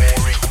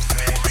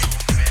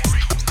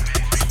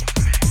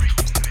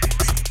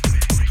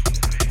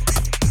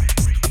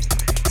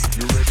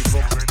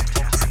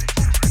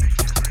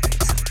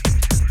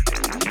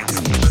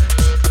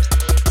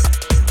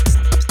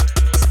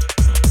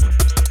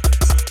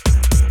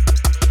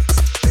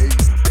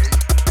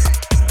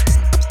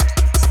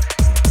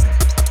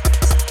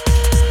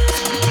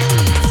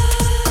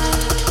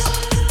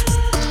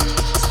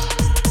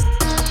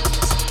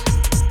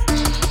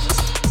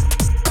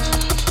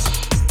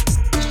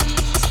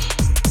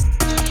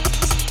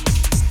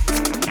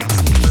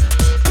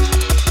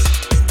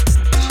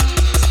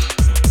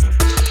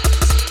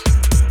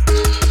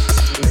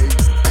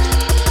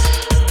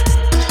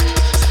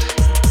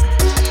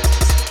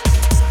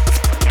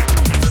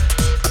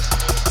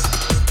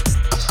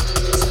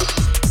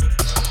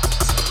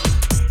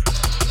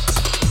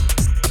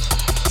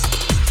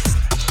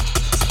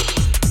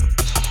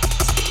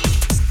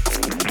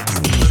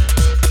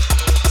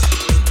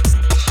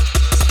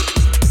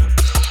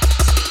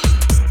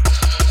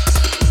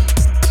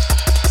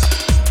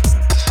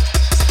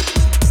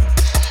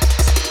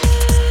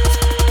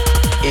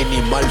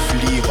 Animal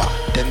flavor,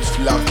 then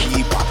flock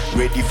keeper.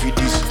 Ready for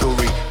this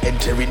story,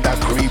 entering the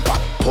creeper.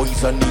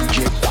 Poison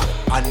injector,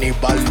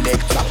 cannibal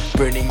lecture.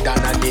 Burning down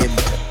a name,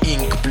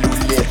 ink blue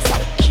letter.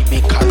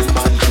 Chemical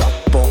mantra,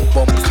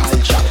 bomb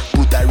culture.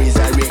 Buddha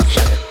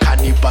resurrection,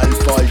 cannibal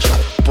vulture.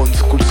 Fun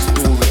school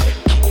story,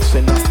 king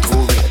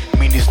senatori.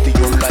 Minister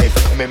your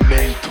life,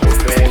 memento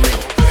mori.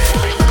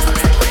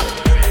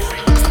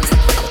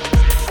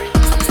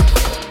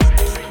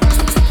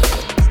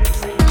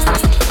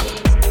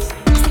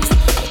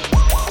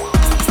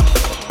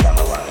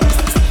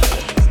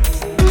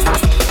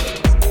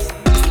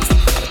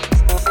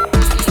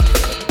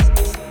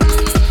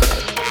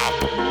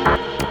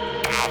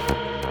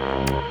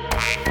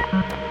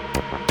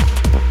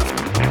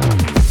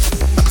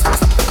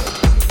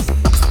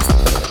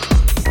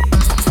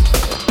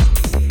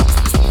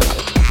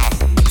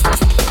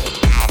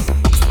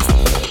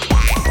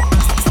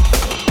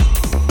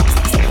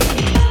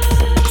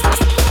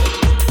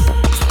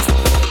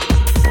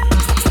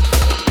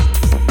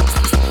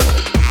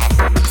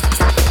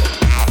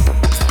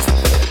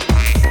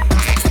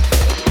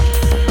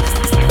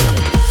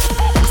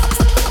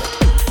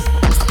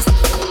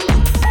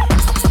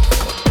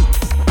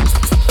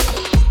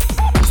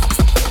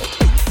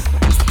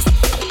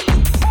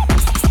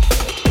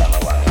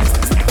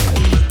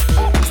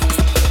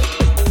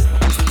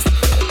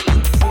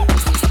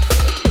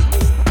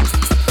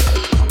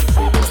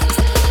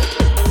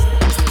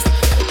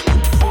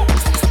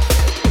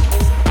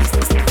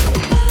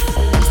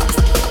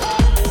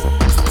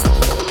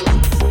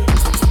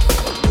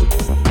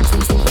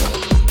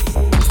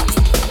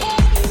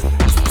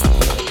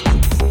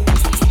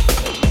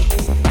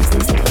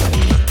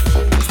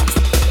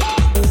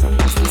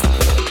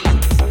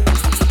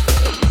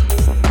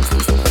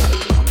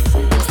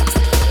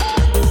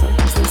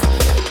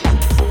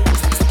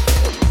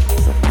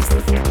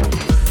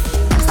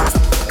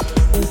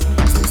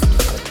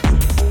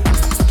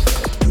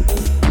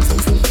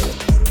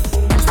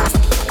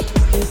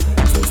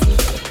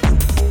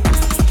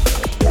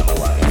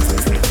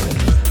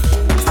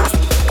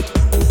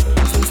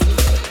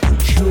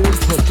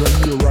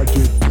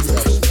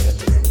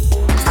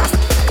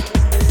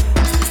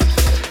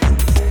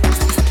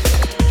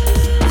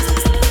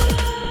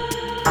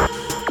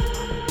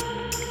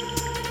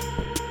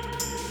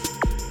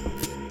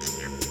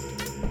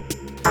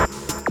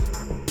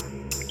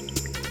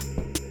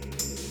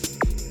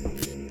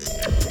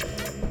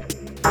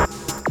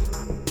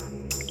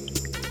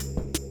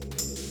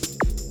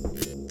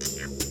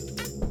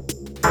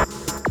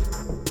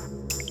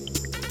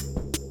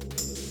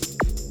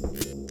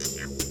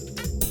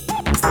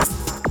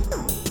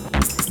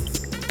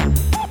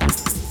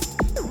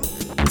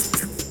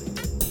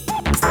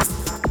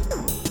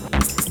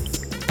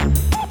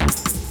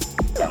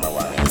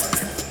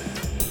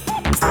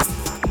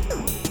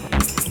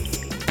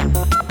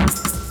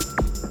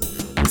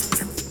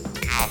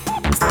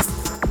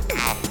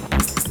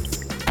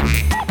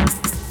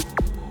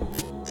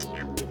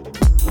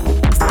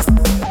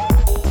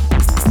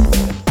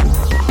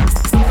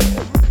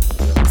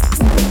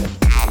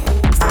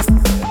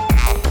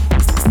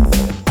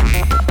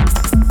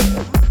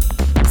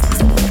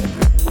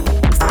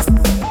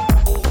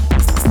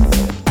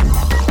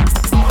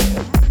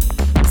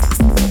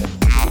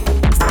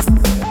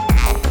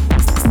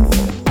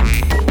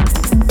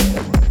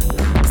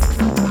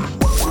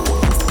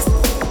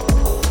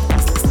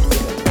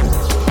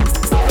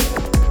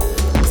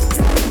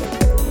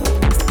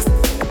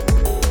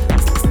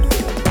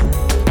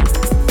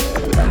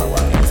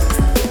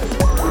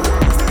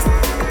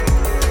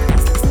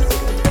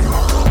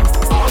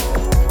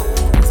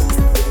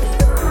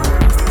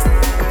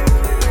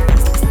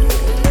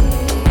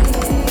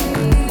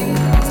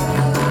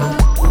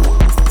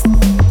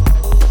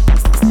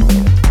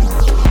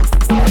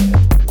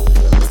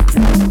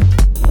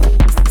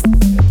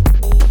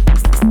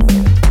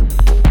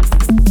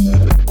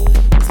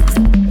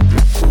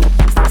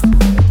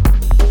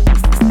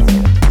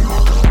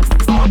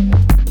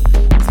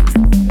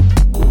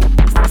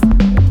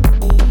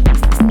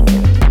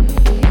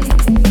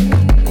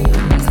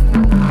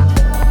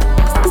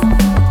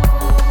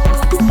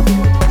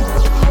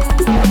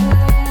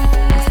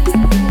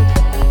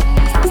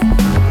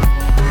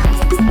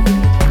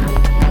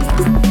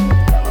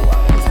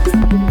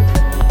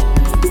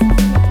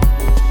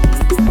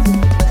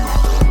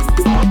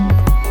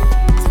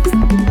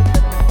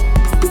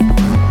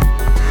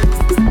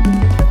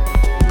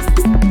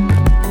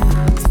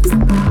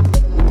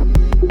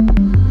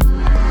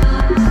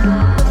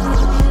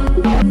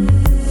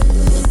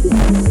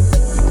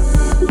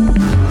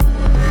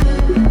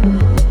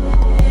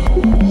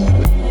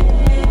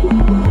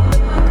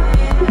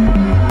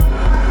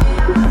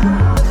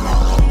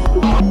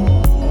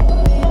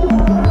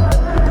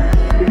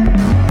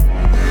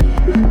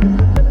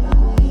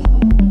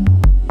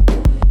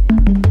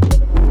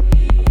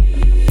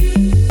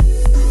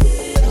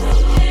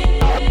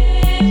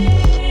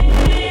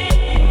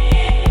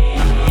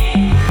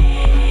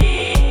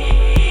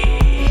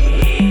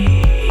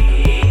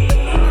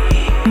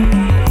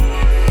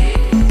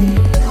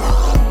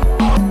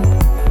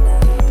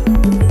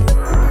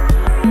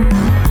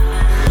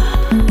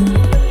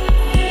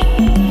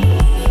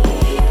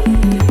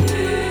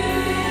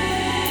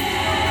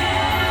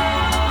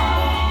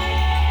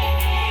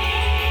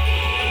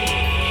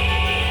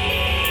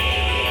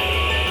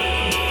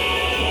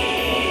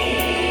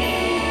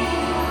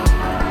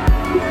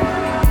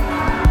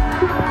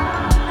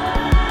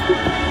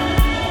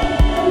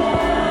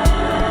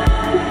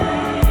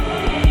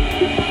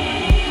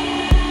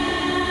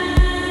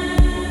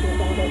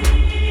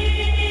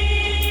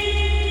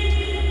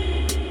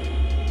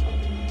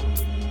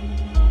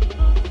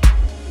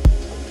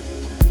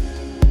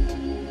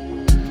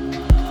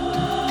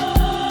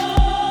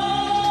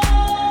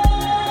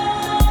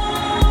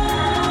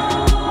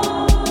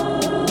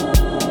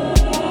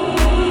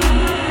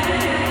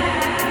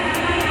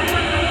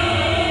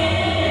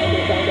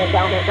 it,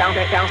 bounce it, bounce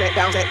it, bounce it,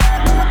 bounce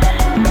it.